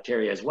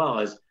 Terry, as well,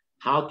 is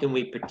how can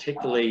we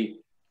particularly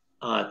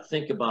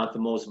think about the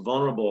most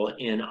vulnerable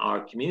in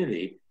our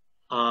community.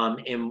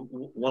 And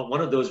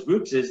one of those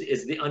groups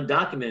is the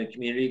undocumented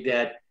community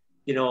that,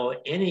 you know,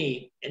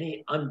 any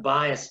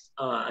unbiased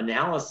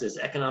analysis,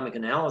 economic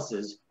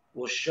analysis,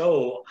 will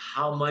show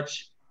how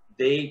much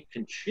they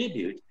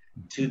contribute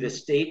to the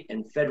state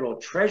and federal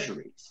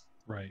treasuries.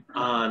 Right.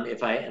 I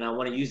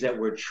want to use that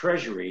word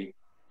treasury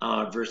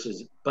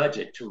versus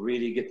budget to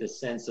really get the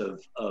sense of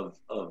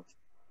the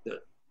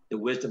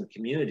wisdom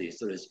community,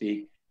 so to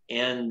speak,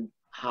 and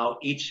how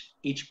each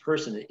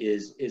person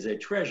is a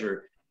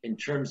treasure in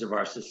terms of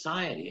our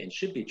society and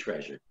should be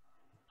treasured.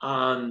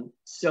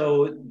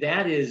 So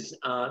that is,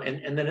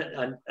 and then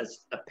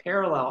a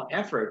parallel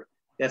effort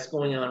that's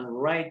going on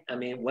right. I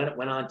mean, when it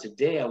went on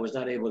today, I was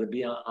not able to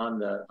be on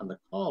the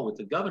call with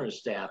the governor's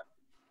staff,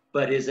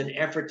 but is an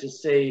effort to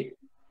say,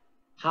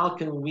 how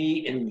can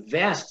we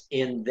invest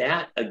in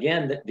that,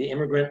 again, the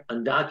immigrant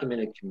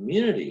undocumented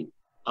community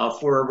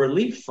for a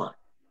relief fund?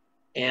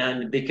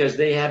 And because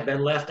they have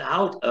been left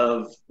out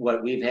of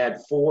what we've had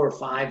 4 or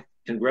 5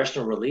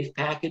 congressional relief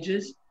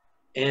packages.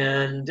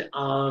 And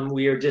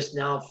we are just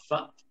now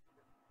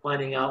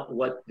finding out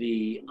what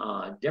the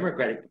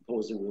Democratic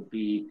proposal will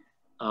be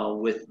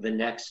with the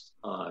next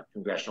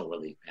congressional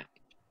relief package.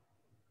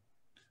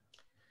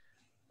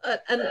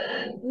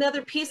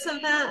 Another piece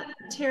of that,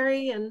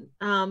 Terry, and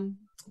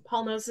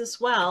Paul knows this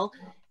well,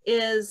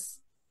 is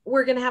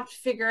we're going to have to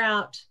figure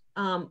out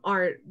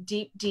our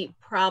deep, deep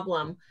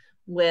problem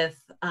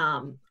with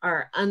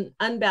our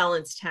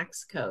unbalanced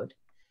tax code.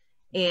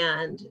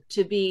 And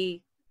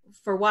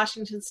for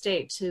Washington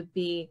State to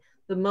be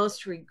the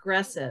most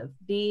regressive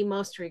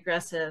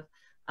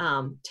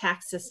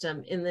tax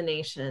system in the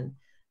nation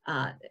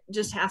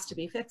just has to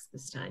be fixed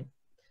this time.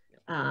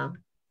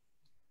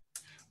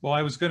 Well,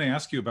 I was going to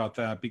ask you about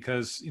that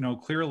because, you know,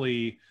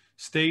 clearly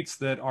states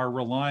that are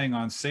relying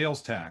on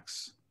sales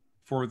tax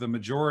for the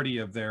majority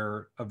of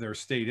their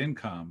state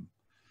income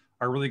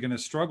are really going to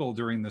struggle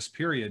during this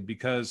period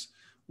because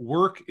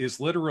work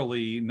is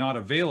literally not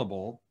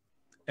available.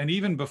 And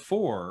even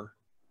before,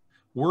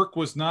 work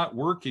was not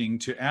working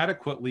to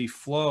adequately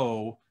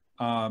flow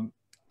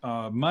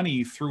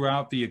money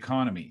throughout the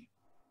economy.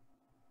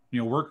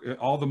 You know,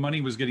 all the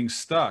money was getting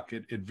stuck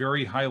at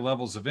very high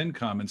levels of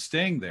income and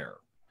staying there.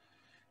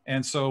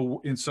 And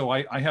so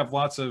I have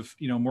lots of,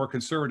 you know, more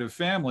conservative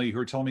family who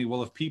are telling me,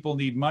 well, if people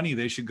need money,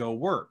 they should go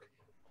work.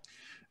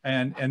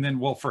 And then,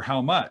 well, for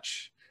how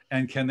much?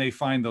 And can they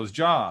find those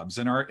jobs?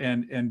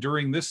 And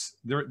during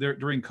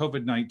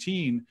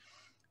COVID-19,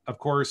 of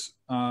course,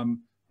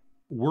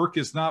 work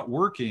is not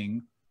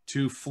working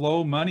to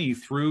flow money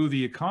through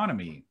the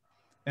economy.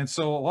 And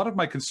so a lot of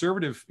my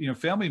conservative,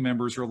 family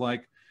members are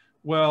like,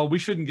 well, we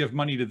shouldn't give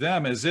money to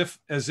them, as if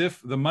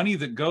the money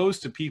that goes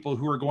to people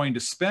who are going to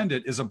spend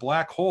it is a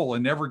black hole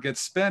and never gets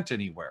spent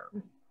anywhere,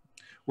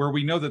 where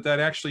we know that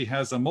actually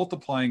has a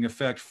multiplying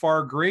effect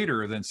far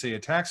greater than, say, a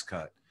tax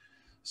cut.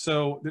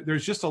 So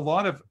there's just a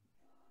lot of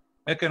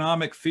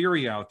economic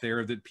theory out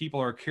there that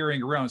people are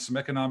carrying around, some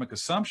economic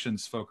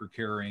assumptions folk are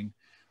carrying,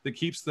 that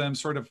keeps them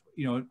sort of,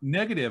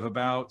 negative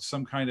about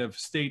some kind of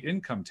state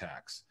income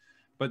tax.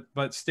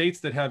 But states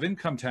that have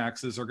income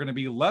taxes are going to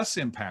be less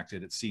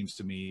impacted, it seems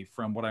to me,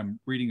 from what I'm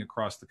reading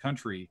across the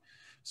country.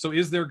 So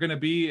is there going to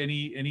be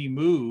any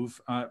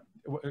move, kind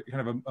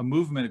of a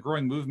movement, a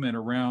growing movement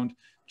around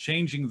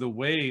changing the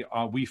way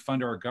we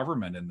fund our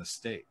government in the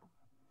state?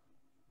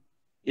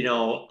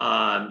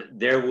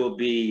 There will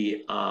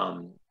be,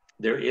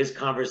 there is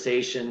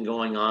conversation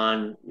going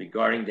on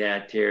regarding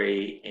that,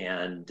 Terry,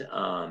 and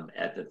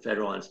at the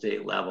federal and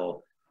state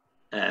level.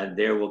 And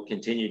there will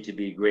continue to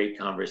be great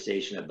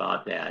conversation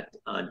about that.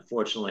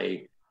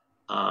 Unfortunately,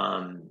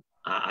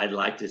 I'd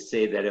like to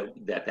say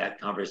that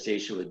that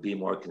conversation would be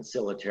more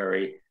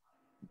conciliatory,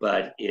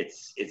 but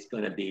it's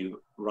going to be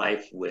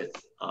rife with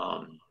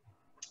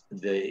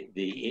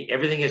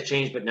everything has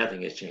changed, but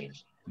nothing has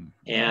changed.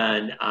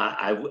 And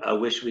I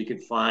wish we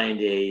could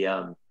find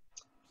a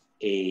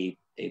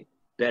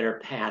better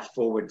path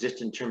forward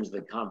just in terms of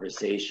the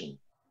conversation.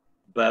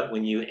 But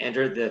when you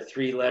enter the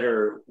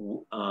three-letter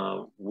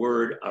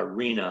word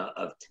arena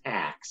of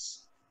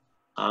tax,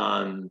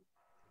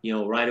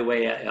 right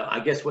away, I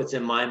guess what's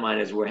in my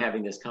mind as we're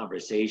having this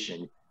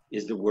conversation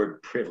is the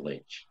word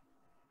privilege.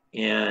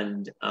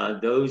 And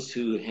those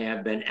who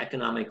have been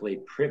economically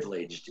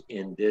privileged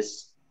in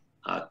this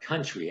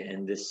country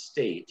and this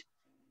state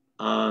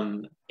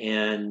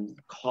and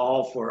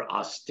call for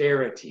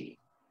austerity,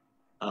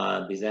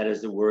 because that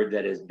is the word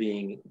that is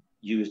being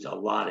used a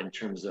lot in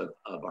terms of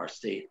our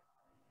state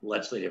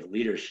legislative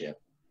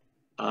leadership,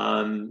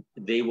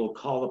 they will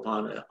call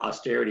upon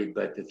austerity,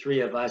 but the three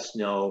of us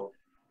know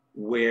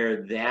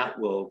where that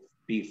will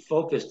be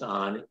focused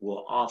on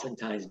will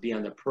oftentimes be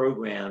on the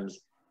programs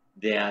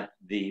that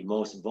the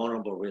most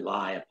vulnerable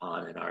rely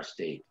upon in our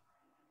state.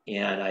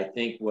 And I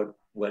think what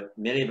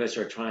many of us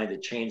are trying to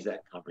change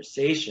that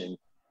conversation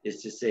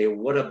is to say,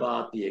 what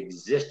about the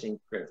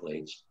existing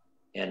privilege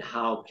and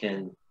how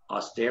can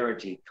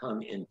austerity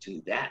come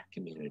into that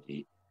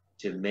community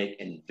to make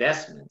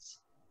investments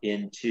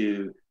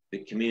into the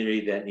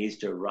community that needs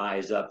to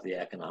rise up the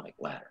economic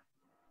ladder.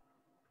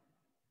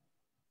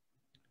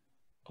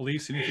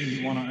 Elise, anything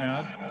you want to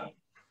add?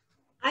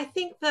 I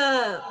think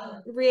the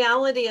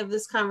reality of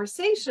this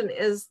conversation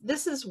is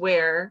this is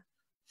where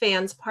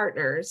fans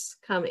partners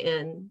come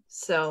in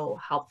so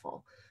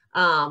helpful.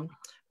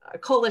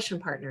 Coalition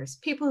partners,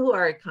 people who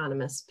are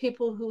economists,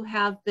 people who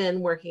have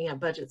been working at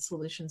budget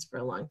solutions for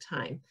a long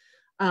time.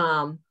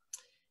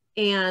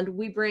 And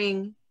we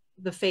bring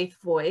the faith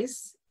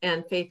voice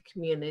and faith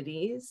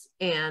communities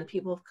and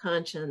people of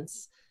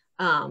conscience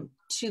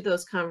to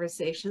those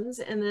conversations.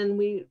 And then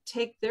we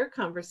take their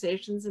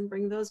conversations and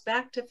bring those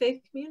back to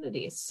faith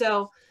communities.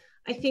 So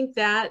I think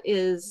that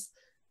is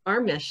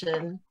our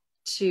mission,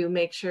 to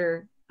make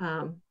sure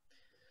the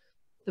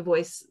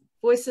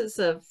voices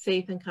of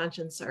faith and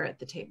conscience are at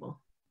the table.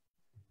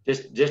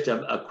 Just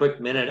a quick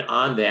minute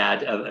on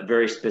that, a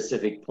very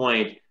specific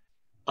point.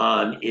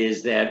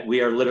 Is that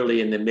we are literally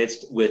in the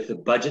midst with the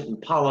Budget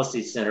and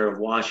Policy Center of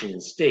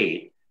Washington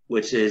State,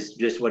 which is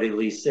just what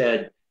Elise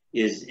said,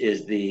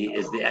 is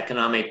the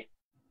economic,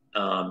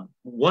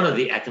 one of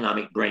the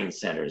economic brain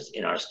centers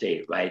in our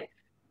state, right?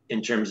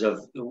 In terms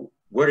of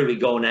where do we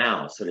go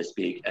now, so to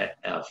speak,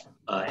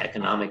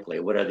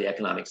 economically, what are the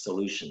economic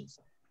solutions?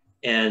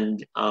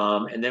 And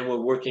then we're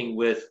working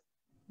with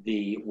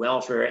the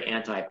welfare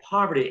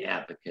anti-poverty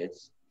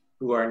advocates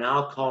who are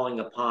now calling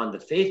upon the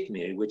faith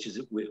community, which is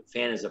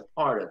FAN is a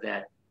part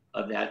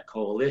of that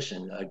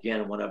coalition.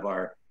 Again, one of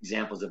our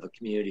examples of a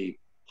community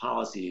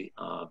policy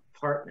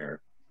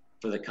partner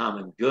for the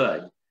common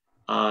good.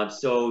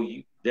 So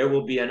there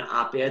will be an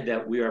op-ed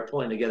that we are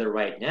pulling together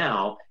right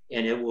now,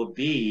 and it will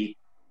be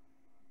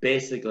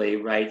basically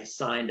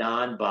signed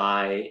on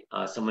by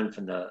someone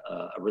from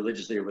a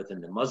religious leader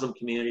within the Muslim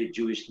community,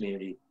 Jewish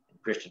community, and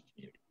Christian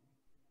community.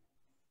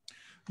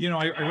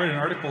 I read an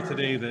article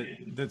today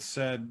that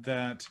said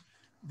that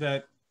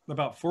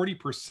about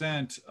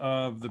 40%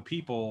 of the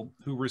people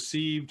who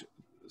received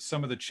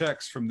some of the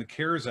checks from the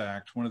CARES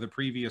Act, one of the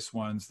previous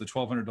ones, the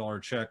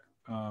 $1,200 check,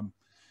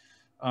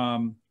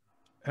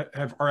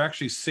 are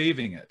actually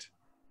saving it.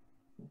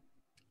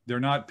 They're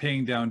not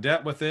paying down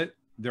debt with it.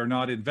 They're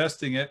not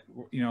investing it.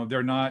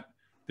 They're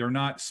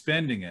not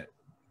spending it.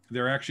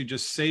 They're actually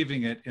just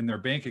saving it in their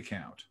bank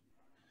account.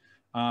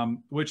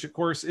 Which of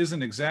course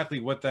isn't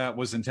exactly what that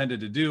was intended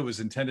to do. It was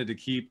intended to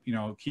keep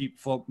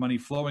money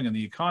flowing in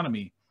the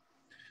economy,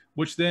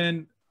 which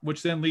then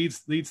leads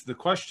to the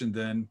question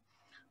then,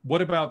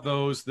 what about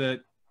those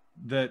that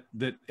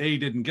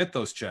didn't get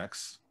those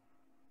checks,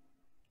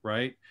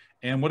 right?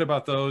 And what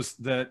about those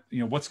that,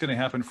 what's going to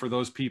happen for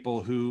those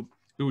people who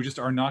just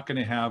are not going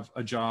to have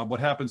a job? What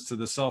happens to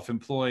the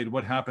self-employed?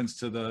 What happens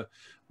to the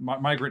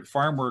migrant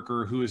farm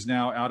worker who is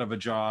now out of a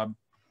job?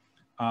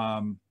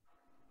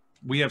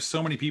 We have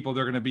so many people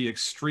that are going to be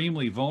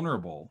extremely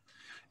vulnerable.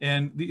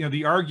 And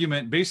the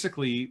argument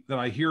basically that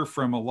I hear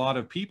from a lot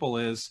of people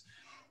is,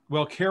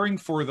 well, caring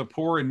for the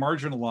poor and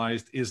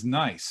marginalized is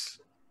nice.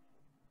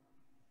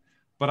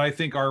 But I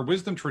think our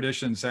wisdom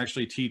traditions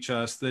actually teach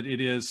us that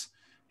it is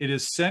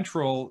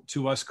central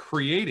to us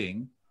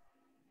creating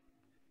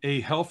a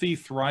healthy,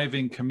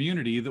 thriving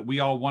community that we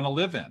all want to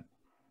live in.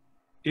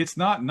 It's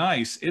not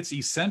nice, it's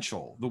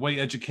essential, the way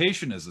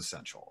education is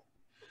essential.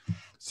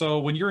 So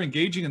when you're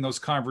engaging in those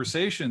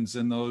conversations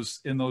in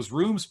those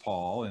rooms,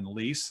 Paul and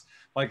Elise,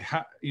 like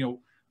how,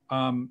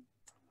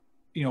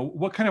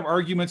 what kind of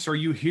arguments are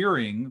you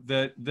hearing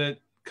that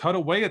cut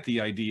away at the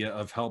idea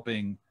of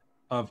helping,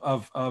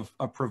 of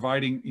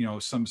providing,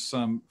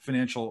 some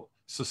financial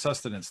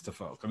sustenance to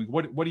folk? I mean,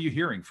 what are you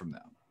hearing from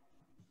them?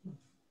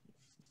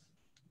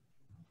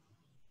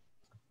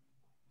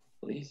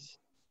 Please.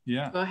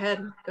 Yeah. Go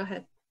ahead.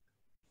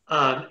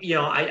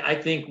 I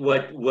think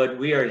what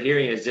we are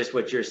hearing is just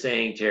what you're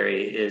saying,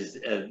 Terry, is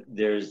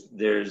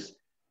there's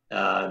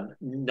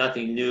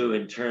nothing new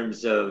in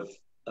terms of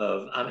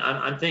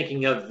I'm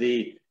thinking of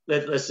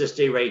let's just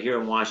stay right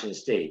here in Washington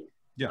State.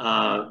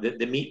 Yeah.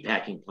 The meat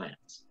packing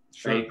plants.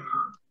 Sure. Right.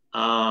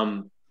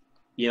 Our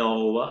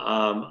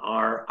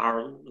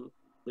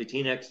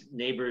Latinx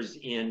neighbors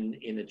in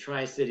the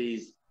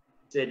Tri-Cities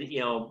said,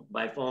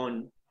 by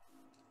phone,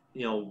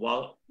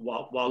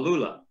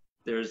 Wallula,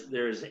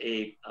 there's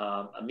a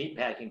meat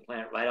packing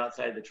plant right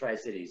outside the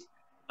Tri-Cities,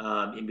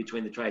 in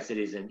between the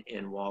Tri-Cities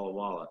and Walla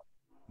Walla.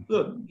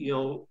 Look,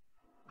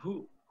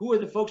 who are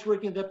the folks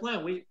working at that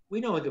plant? We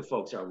know who the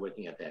folks are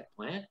working at that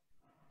plant,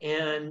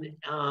 and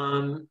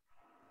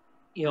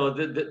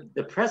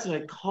the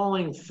president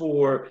calling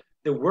for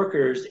the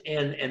workers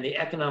and the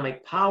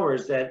economic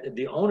powers that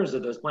the owners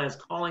of those plants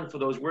calling for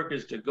those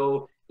workers to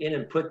go in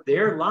and put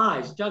their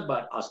lives, talk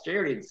about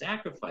austerity and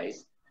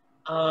sacrifice.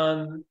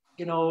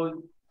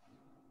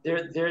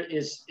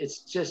 It's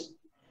just,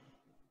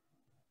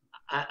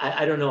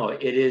 I don't know.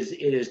 It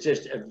is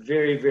just a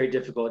very, very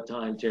difficult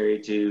time, Terry,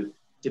 to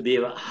be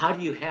able, how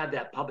do you have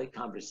that public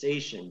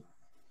conversation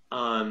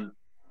when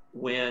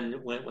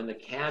the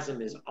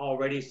chasm is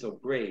already so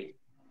great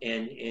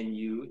and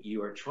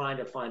you are trying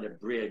to find a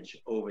bridge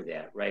over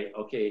that, right?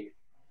 Okay,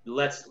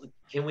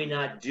 can we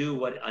not do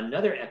what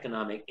another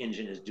economic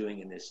engine is doing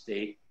in this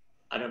state?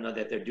 I don't know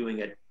that they're doing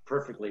it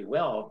perfectly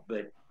well,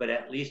 but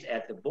at least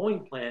at the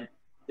Boeing plant,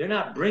 they're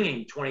not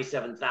bringing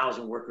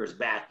 27,000 workers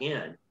back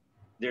in.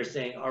 They're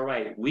saying, all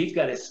right, we've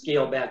got to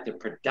scale back the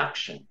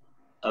production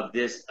of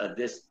this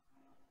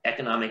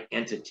economic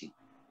entity,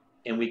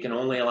 and we can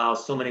only allow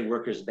so many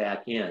workers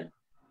back in.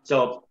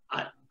 So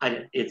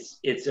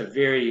it's a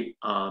very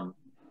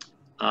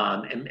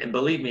and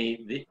believe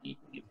me,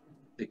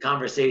 the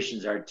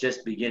conversations are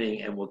just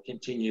beginning and will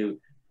continue,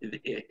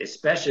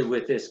 especially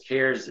with this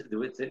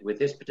with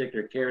this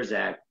particular CARES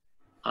Act.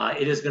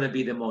 It is going to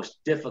be the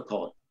most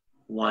difficult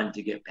one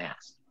to get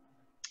passed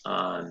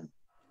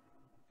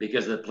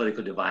because of the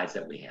political divides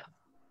that we have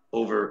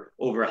over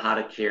how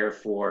to care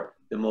for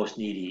the most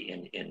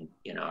needy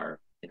in our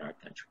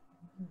country.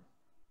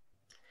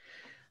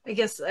 I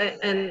guess,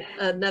 and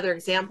another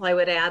example I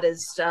would add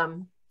is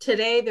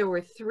today there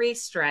were 3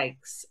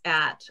 strikes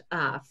at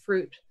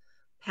fruit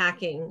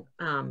packing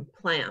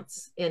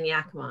plants in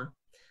Yakima.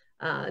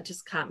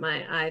 Just caught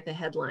my eye, the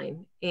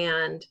headline.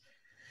 And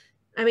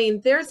I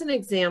mean, there's an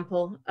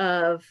example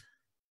of,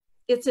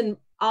 it's in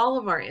all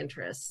of our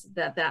interests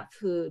that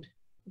food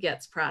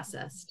gets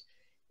processed.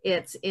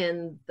 It's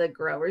in the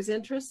growers'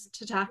 interest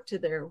to talk to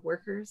their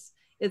workers.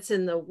 It's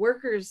in the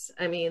workers,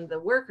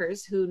 the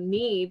workers who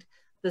need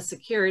the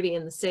security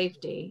and the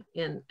safety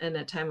in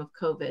a time of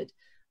COVID,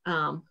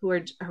 who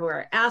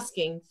are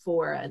asking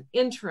for an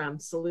interim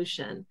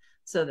solution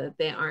so that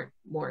they aren't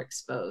more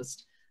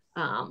exposed,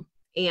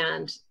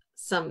 and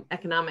some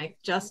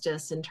economic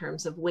justice in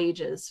terms of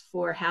wages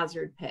for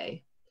hazard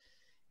pay.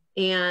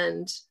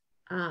 And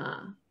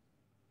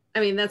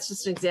that's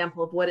just an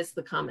example of what is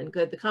the common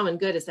good. The common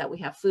good is that we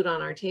have food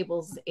on our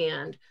tables,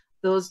 and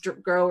those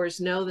growers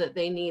know that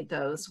they need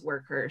those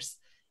workers,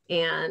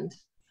 and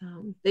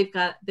they've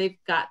got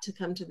to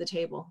come to the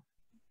table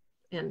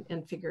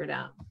and figure it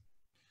out.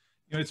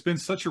 It's been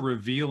such a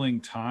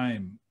revealing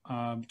time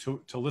to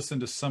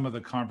listen to some of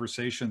the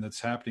conversation that's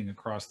happening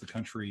across the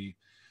country.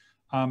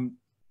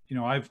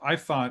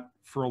 I've thought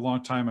for a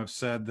long time, I've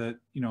said that,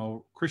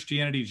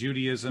 Christianity,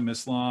 Judaism,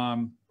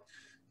 Islam,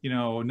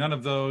 none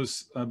of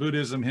those,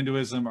 Buddhism,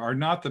 Hinduism, are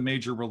not the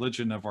major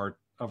religion of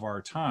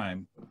our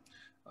time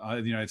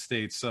in the United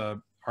States.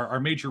 Our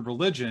major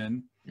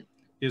religion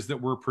is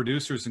that we're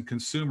producers and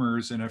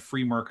consumers in a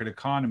free market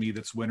economy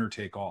that's winner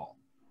take all.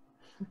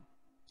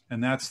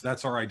 And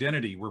that's our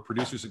identity. We're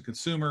producers and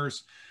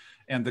consumers.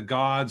 and the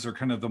gods are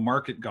kind of the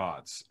market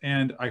gods.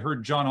 And I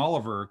heard John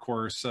Oliver, of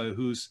course,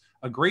 who's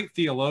a great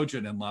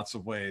theologian in lots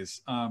of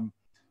ways,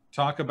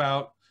 talk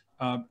about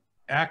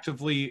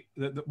actively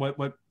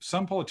what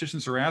some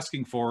politicians are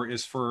asking for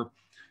is for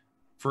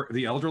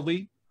the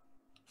elderly,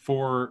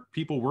 for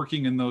people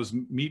working in those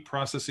meat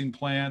processing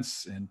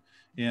plants and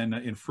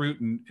in fruit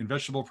and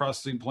vegetable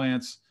processing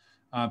plants,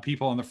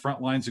 people on the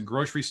front lines of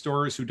grocery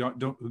stores who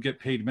who get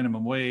paid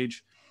minimum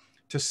wage,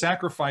 to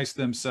sacrifice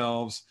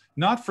themselves,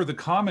 not for the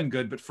common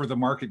good, but for the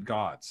market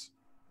gods.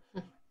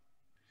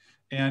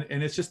 And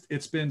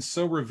it's been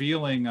so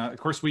revealing. Of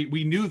course,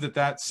 we knew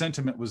that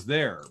sentiment was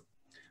there,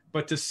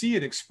 but to see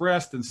it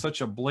expressed in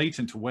such a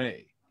blatant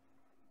way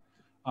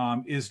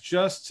is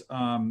just,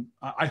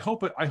 I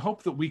hope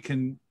that we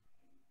can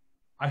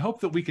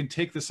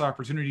take this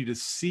opportunity to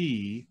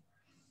see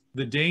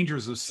the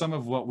dangers of some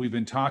of what we've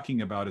been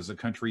talking about as a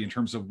country in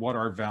terms of what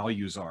our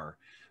values are,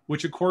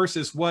 which of course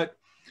is what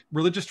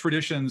religious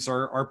traditions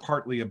are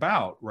partly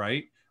about,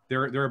 right?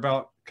 They're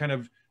about kind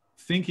of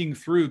thinking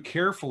through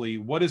carefully,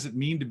 what does it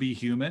mean to be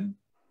human?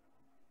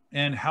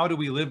 And how do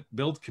we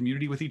build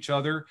community with each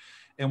other?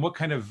 And what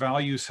kind of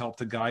values help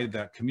to guide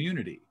that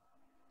community?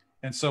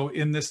 And so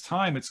in this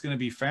time, it's going to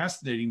be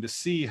fascinating to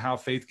see how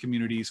faith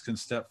communities can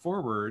step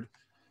forward,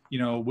 you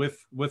know,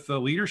 with the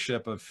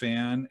leadership of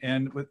FAN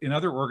and in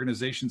other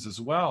organizations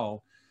as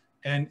well,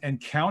 and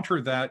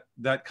counter that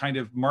kind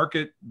of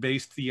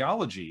market-based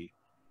theology.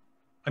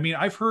 I mean,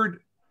 I've heard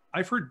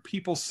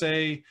people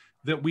say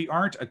that we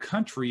aren't a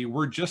country,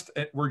 we're just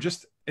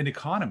an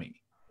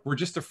economy. We're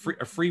just a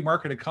free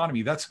market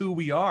economy. That's who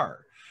we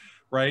are,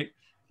 right?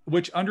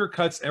 Which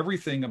undercuts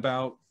everything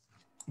about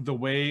the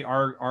way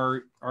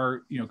our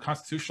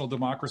constitutional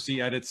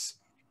democracy at its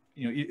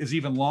is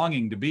even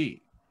longing to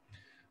be.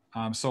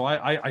 So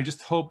I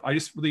just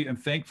really am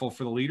thankful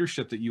for the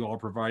leadership that you all are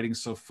providing,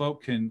 so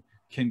folk can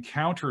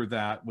counter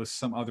that with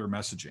some other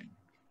messaging.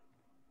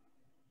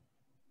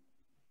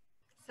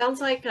 Sounds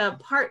like a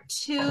part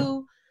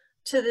 2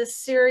 to this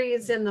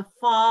series in the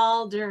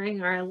fall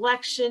during our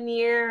election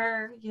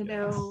year. You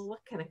know, what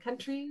kind of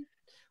country?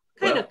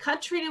 What kind of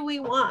country do we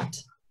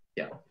want?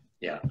 Yeah.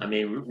 Yeah, I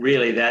mean,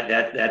 really,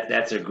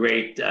 that's a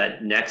great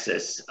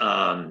nexus,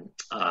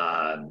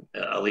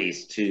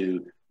 Elise,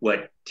 to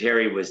what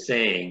Terry was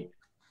saying,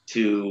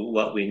 to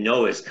what we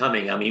know is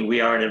coming. I mean,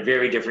 we are in a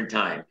very different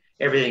time.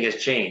 Everything has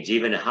changed,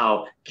 even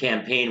how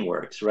campaign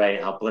works,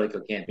 right? How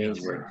political campaigns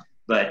work.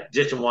 But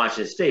just in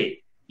Washington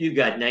State, you've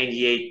got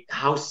 98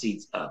 House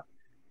seats up.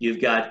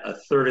 You've got a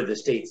third of the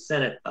state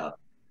Senate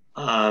up.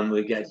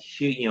 We've got,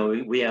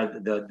 we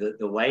have the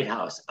White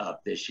House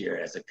up this year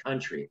as a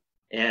country.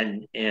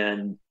 And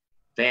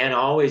FAN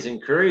always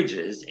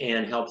encourages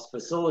and helps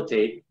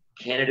facilitate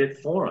candidate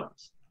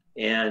forums,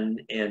 and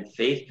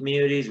faith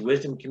communities,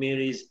 wisdom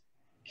communities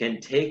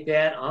can take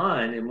that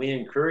on, and we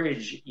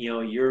encourage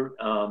your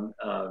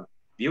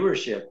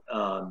viewership,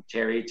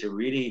 Terry, to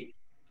really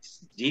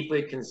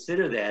deeply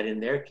consider that in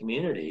their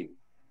community.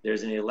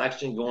 There's an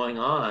election going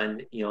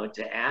on,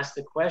 to ask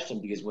the question,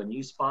 because when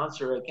you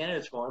sponsor a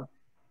candidates forum,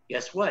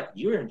 guess what?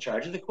 You're in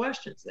charge of the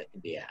questions that can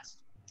be asked.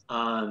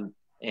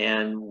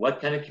 And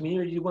what kind of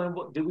community do we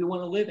want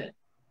to live in?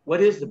 What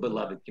is the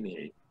beloved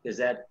community? Does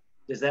that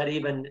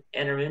even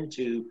enter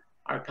into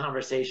our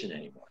conversation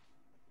anymore?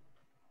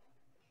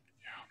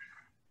 Yeah.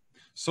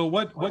 So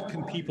what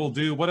can people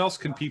do? What else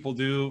can people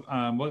do?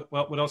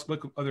 What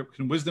other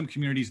can wisdom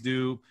communities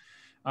do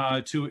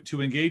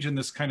to engage in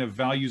this kind of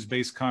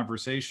values-based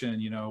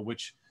conversation?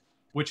 Which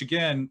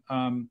again,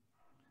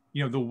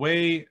 the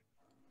way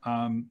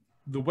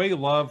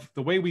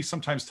we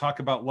sometimes talk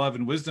about love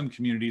in wisdom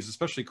communities,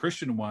 especially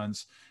Christian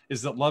ones,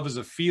 is that love is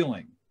a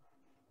feeling.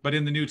 But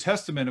in the New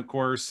Testament, of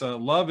course,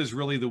 love is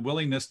really the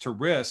willingness to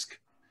risk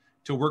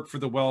to work for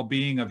the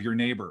well-being of your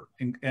neighbor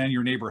and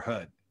your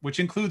neighborhood, which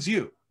includes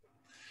you.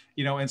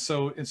 And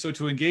so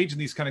to engage in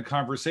these kind of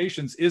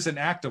conversations is an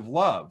act of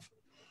love.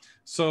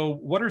 So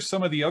what are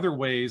some of the other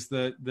ways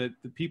that the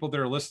people that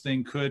are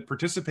listening could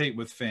participate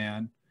with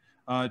FAN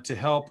to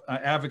help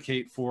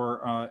advocate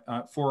for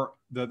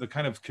the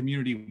kind of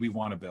community we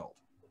want to build?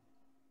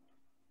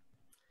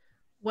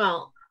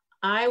 Well,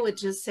 I would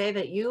just say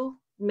that you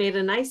made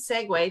a nice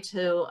segue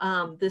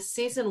to this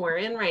season we're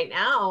in right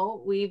now.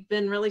 We've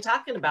been really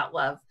talking about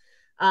love.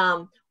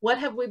 What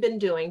have we been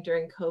doing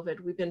during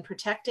COVID? We've been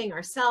protecting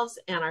ourselves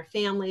and our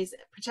families.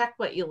 Protect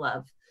what you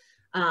love.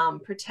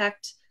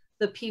 Protect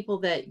the people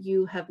that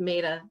you have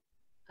made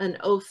an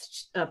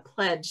oath, a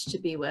pledge to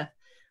be with.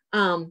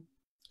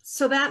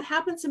 So that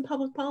happens in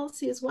public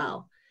policy as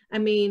well. I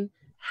mean,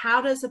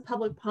 how does a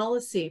public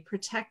policy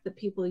protect the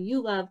people you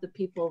love, the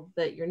people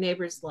that your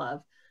neighbors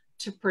love,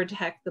 to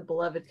protect the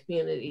beloved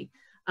community?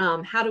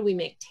 How do we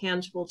make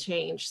tangible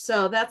change?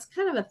 So that's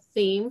kind of a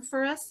theme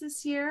for us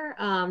this year.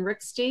 Rick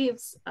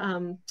Steves,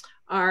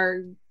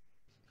 our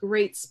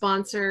great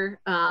sponsor,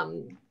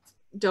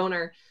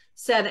 donor,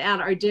 said at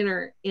our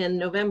dinner in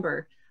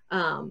November,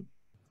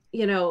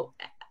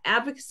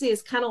 advocacy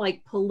is kind of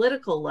like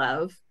political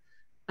love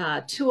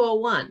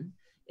 201.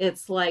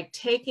 It's like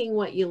taking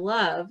what you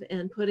love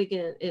and putting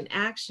it in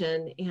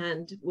action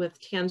and with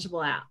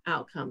tangible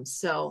outcomes.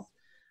 So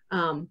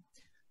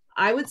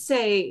I would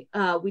say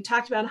we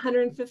talked about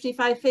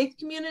 155 faith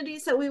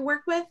communities that we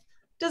work with.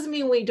 Doesn't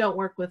mean we don't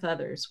work with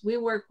others. We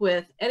work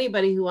with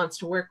anybody who wants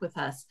to work with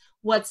us.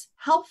 What's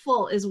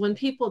helpful is when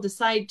people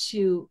decide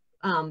to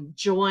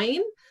join,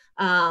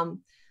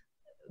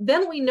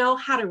 then we know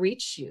how to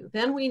reach you.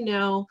 Then we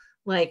know,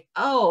 like,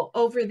 oh,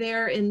 over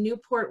there in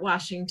Newport,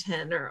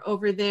 Washington, or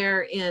over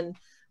there in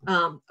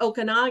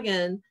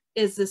Okanagan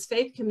is this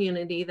faith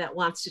community that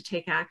wants to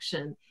take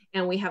action,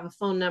 and we have a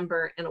phone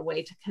number and a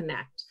way to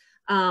connect.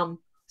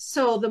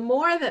 So the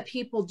more that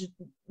people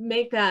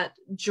make that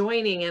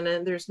joining, and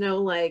then there's no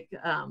like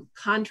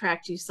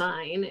contract you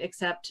sign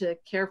except to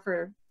care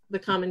for the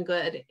common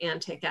good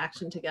and take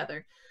action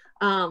together.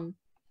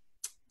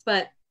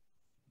 But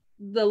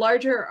the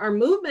larger our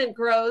movement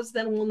grows,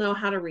 then we'll know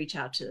how to reach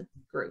out to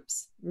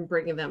groups and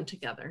bringing them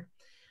together.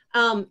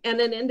 And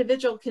an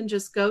individual can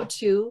just go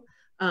to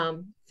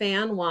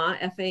fanwa.org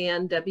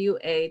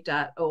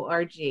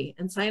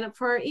and sign up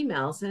for our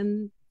emails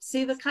and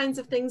see the kinds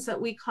of things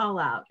that we call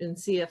out, and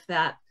see if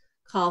that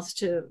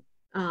calls you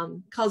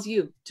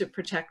to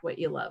protect what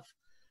you love.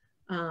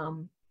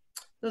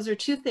 Those are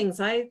two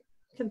things I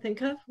can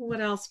think of.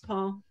 What else,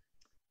 Paul?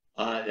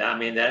 I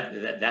mean,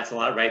 that's a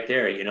lot right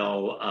there. You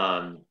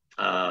know,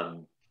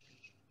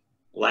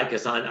 like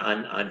us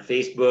on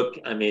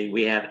Facebook. I mean,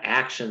 we have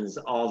actions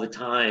all the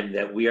time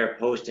that we are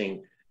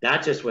posting,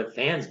 not just what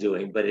fans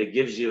doing, but it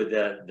gives you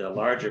the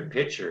larger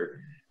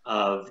picture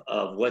of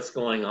what's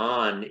going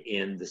on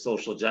in the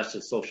social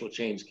justice, social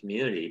change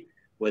community,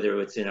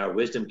 whether it's in our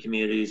wisdom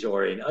communities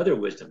or in other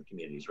wisdom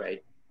communities,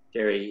 right,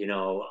 Terry, you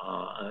know,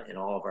 in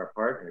all of our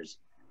partners.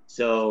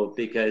 So,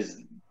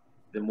 because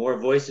the more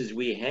voices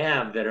we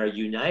have that are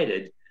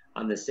united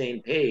on the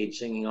same page,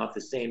 singing off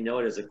the same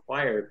note as a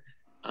choir,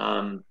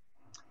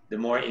 the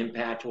more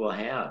impact we'll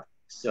have.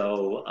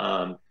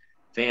 So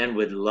FAN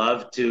would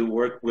love to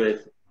work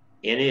with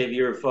any of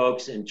your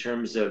folks in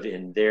terms of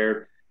in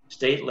their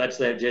state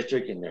legislative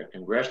district, in their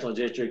congressional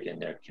district, in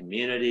their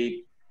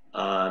community,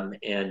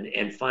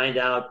 and find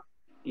out,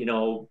 you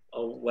know,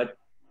 what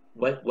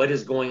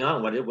is going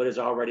on, what is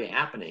already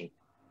happening,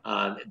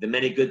 the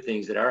many good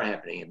things that are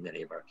happening in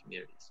many of our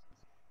communities.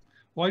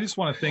 Well, I just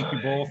want to thank you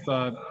both,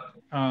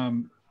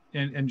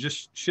 and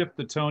just shift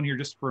the tone here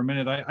just for a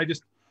minute.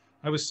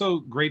 I was so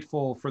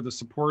grateful for the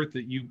support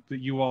that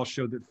you all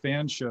showed, that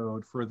fans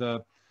showed, for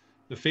the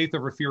Faith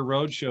Over Fear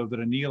Roadshow that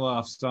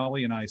Anila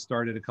Afzali and I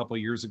started a couple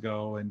of years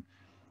ago. And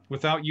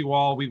without you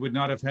all, we would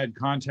not have had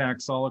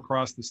contacts all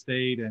across the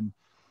state. And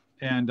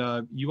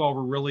you all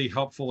were really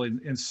helpful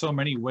in so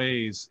many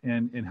ways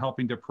in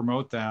helping to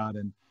promote that.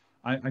 And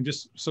I'm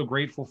just so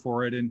grateful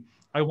for it. And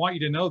I want you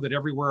to know that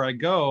everywhere I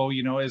go,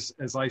 you know, as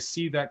I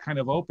see that kind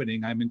of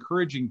opening, I'm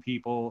encouraging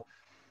people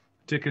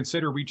to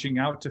consider reaching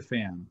out to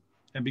FAN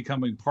and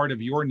becoming part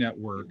of your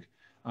network,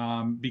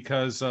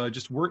 because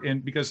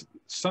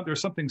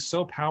there's something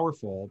so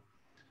powerful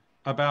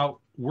about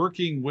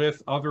working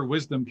with other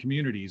wisdom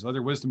communities,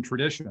 other wisdom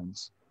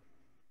traditions,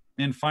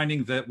 and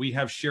finding that we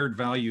have shared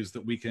values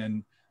that we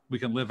can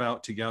live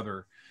out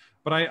together.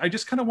 But I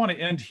just kind of want to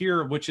end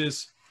here, which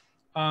is,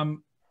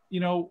 you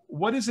know,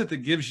 what is it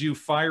that gives you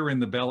fire in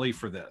the belly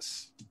for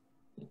this?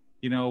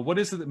 You know, what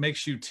is it that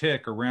makes you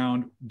tick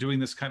around doing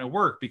this kind of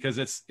work? Because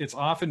it's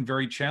often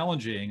very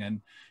challenging,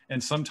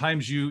 and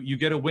sometimes you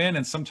get a win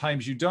and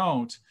sometimes you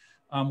don't.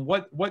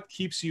 What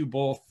keeps you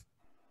both,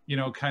 you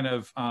know, kind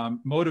of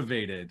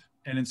motivated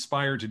and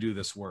inspired to do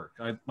this work?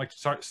 I'd like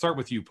to start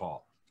with you,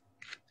 Paul.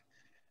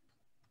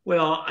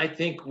 Well, I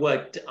think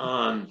what,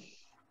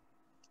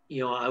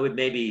 you know, I would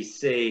maybe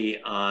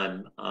say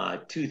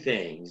two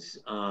things.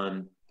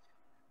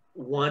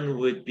 One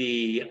would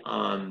be,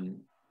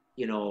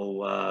 you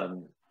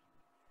know,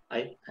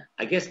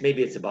 I guess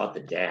maybe it's about the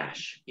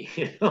dash.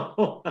 You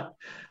know,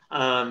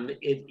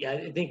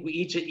 I think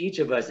each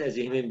of us as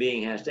a human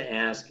being has to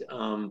ask,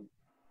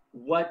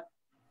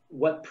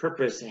 what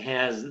purpose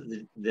has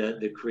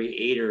the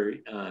Creator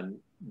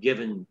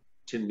given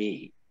to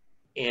me,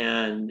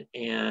 and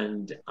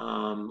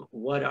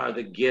what are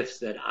the gifts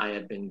that I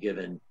have been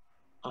given,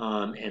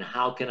 and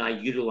how can I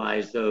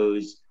utilize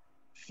those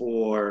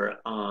for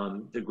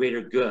the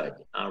greater good,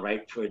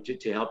 right?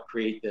 To help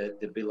create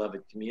the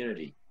beloved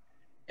community.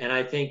 And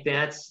I think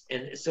that's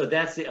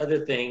the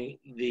other thing.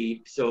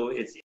 So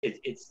it's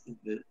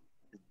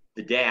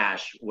the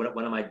dash.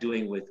 What am I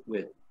doing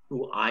with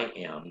who I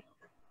am?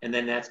 And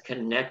then that's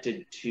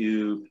connected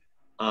to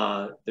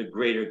the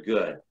greater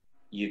good.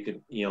 You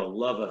could, you know,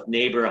 love a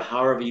neighbor,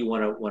 however you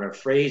want to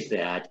phrase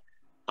that.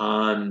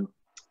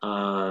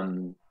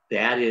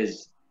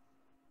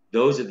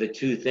 Those are the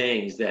two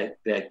things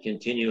that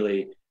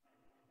continually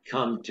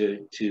come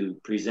to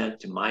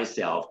present to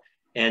myself.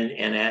 And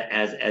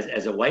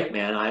as a white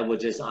man, I will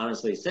just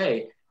honestly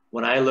say,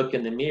 when I look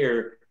in the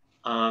mirror,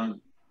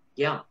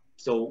 yeah.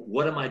 So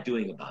what am I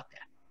doing about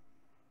that?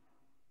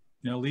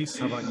 Now, Elise,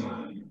 how about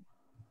you?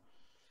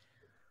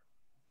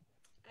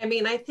 I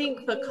mean, I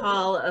think the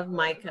call of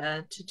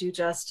Micah to do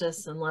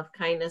justice and love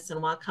kindness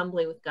and walk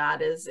humbly with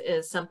God is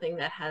something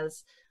that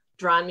has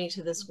drawn me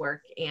to this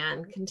work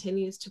and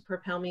continues to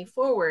propel me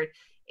forward.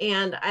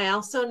 And I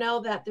also know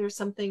that there's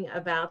something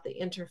about the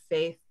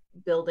interfaith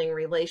building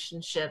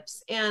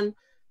relationships and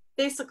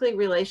basically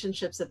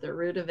relationships at the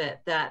root of it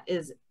that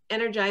is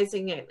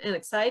energizing and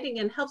exciting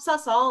and helps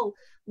us all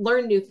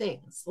learn new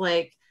things.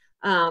 Like,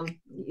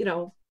 you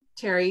know,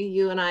 Terry,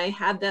 you and I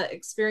had that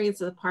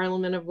experience of the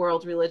Parliament of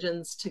World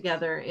Religions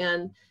together.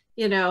 And,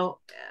 you know,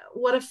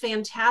 what a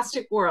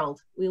fantastic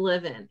world we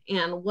live in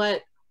and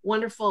what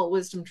wonderful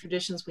wisdom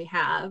traditions we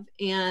have.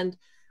 And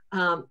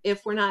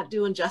if we're not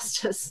doing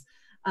justice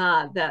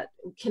that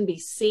can be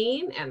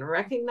seen and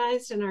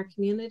recognized in our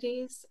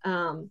communities,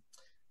 you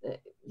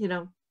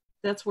know,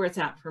 that's where it's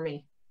at for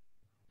me.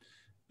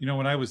 You know,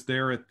 when I was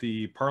there at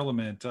the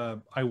Parliament,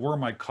 I wore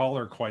my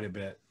collar quite a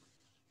bit.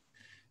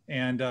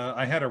 And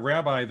I had a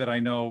rabbi that I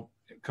know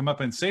come up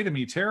and say to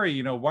me, Terry,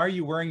 you know, why are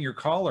you wearing your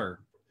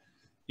collar?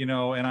 You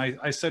know, and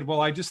I said,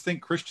 well, I just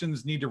think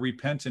Christians need to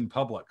repent in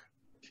public.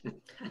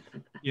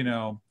 You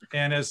know,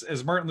 and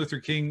as Martin Luther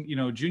King, you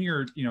know,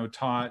 Jr., you know,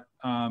 taught,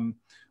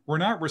 we're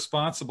not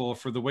responsible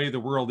for the way the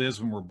world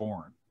is when we're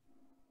born,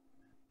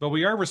 but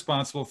we are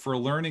responsible for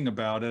learning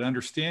about it,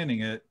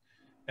 understanding it,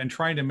 and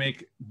trying to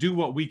do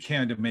what we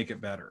can to make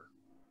it better.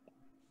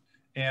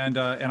 And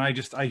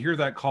I hear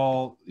that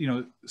call, you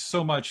know,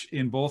 so much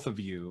in both of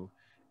you,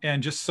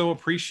 and just so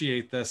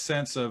appreciate the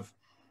sense of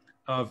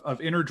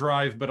inner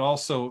drive, but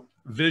also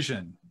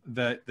vision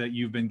that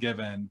you've been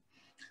given,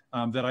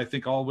 that I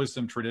think all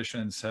wisdom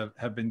traditions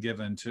have been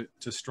given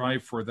to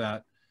strive for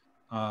that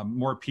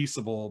more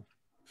peaceable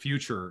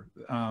future,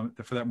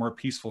 for that more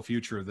peaceful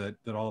future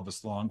that all of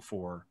us long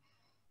for.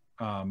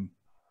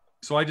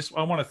 So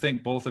I want to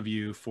thank both of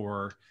you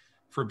for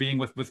being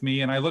with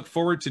me. And I look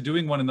forward to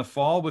doing one in the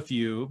fall with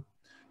you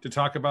to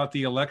talk about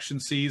the election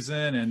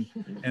season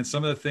and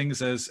some of the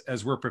things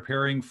as we're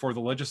preparing for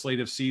the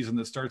legislative season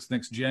that starts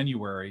next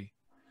January.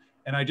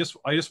 And I just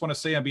want to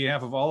say on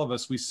behalf of all of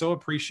us, we so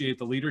appreciate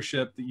the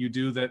leadership that you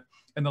do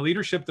and the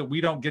leadership that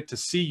we don't get to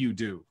see you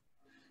do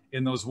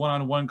in those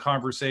one-on-one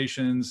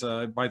conversations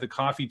by the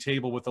coffee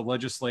table with the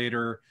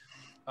legislator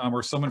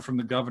or someone from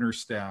the governor's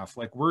staff.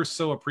 Like, we're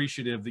so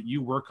appreciative that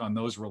you work on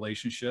those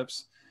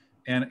relationships.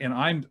 And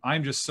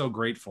I'm just so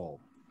grateful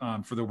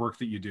for the work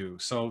that you do.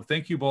 So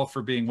thank you both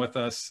for being with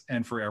us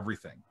and for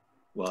everything.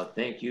 Well,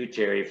 thank you,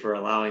 Terry, for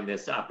allowing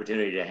this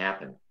opportunity to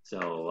happen.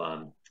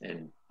 So,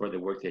 and for the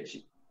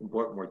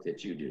important work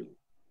that you do.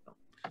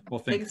 Well,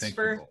 thanks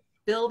for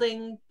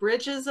building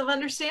bridges of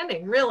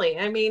understanding, really.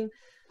 I mean,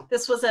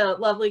 this was a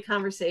lovely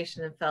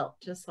conversation. It felt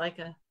just like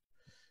a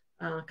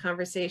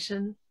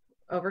conversation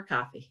over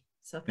coffee.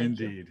 So thank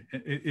you.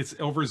 It's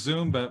over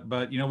Zoom,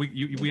 but you know,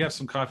 we have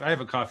some coffee. I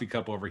have a coffee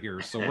cup over here,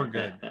 so we're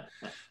good.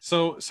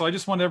 So I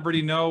just want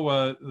everybody to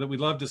know that we'd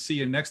love to see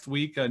you next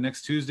week,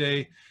 next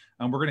Tuesday.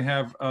 We're going to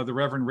have the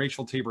Reverend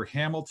Rachel Tabor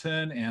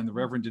Hamilton and the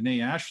Reverend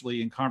Danae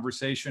Ashley in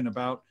conversation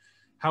about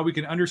how we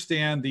can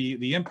understand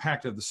the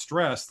impact of the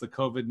stress the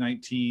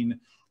COVID-19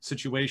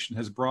 situation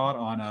has brought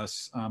on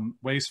us,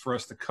 ways for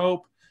us to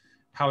cope,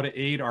 how to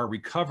aid our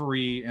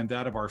recovery and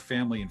that of our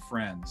family and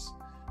friends.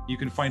 You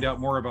can find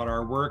out more about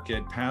our work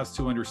at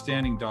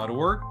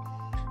pathstounderstanding.org.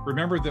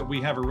 Remember that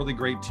we have a really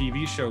great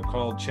TV show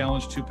called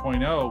Challenge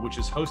 2.0, which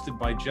is hosted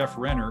by Jeff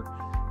Renner.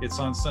 It's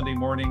on Sunday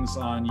mornings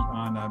on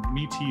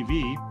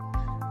MeTV,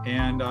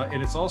 and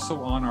it's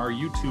also on our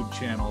YouTube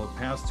channel,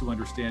 Paths to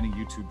Understanding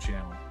YouTube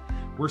channel.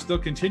 We're still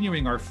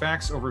continuing our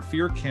Facts Over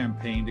Fear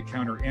campaign to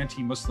counter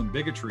anti-Muslim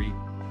bigotry.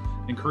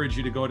 I encourage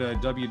you to go to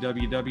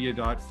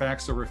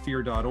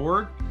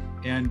www.factsoverfear.org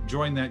and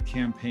join that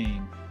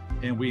campaign.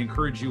 And we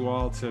encourage you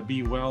all to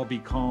be well, be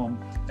calm,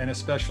 and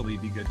especially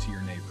be good to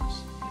your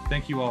neighbors.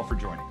 Thank you all for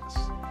joining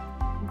us.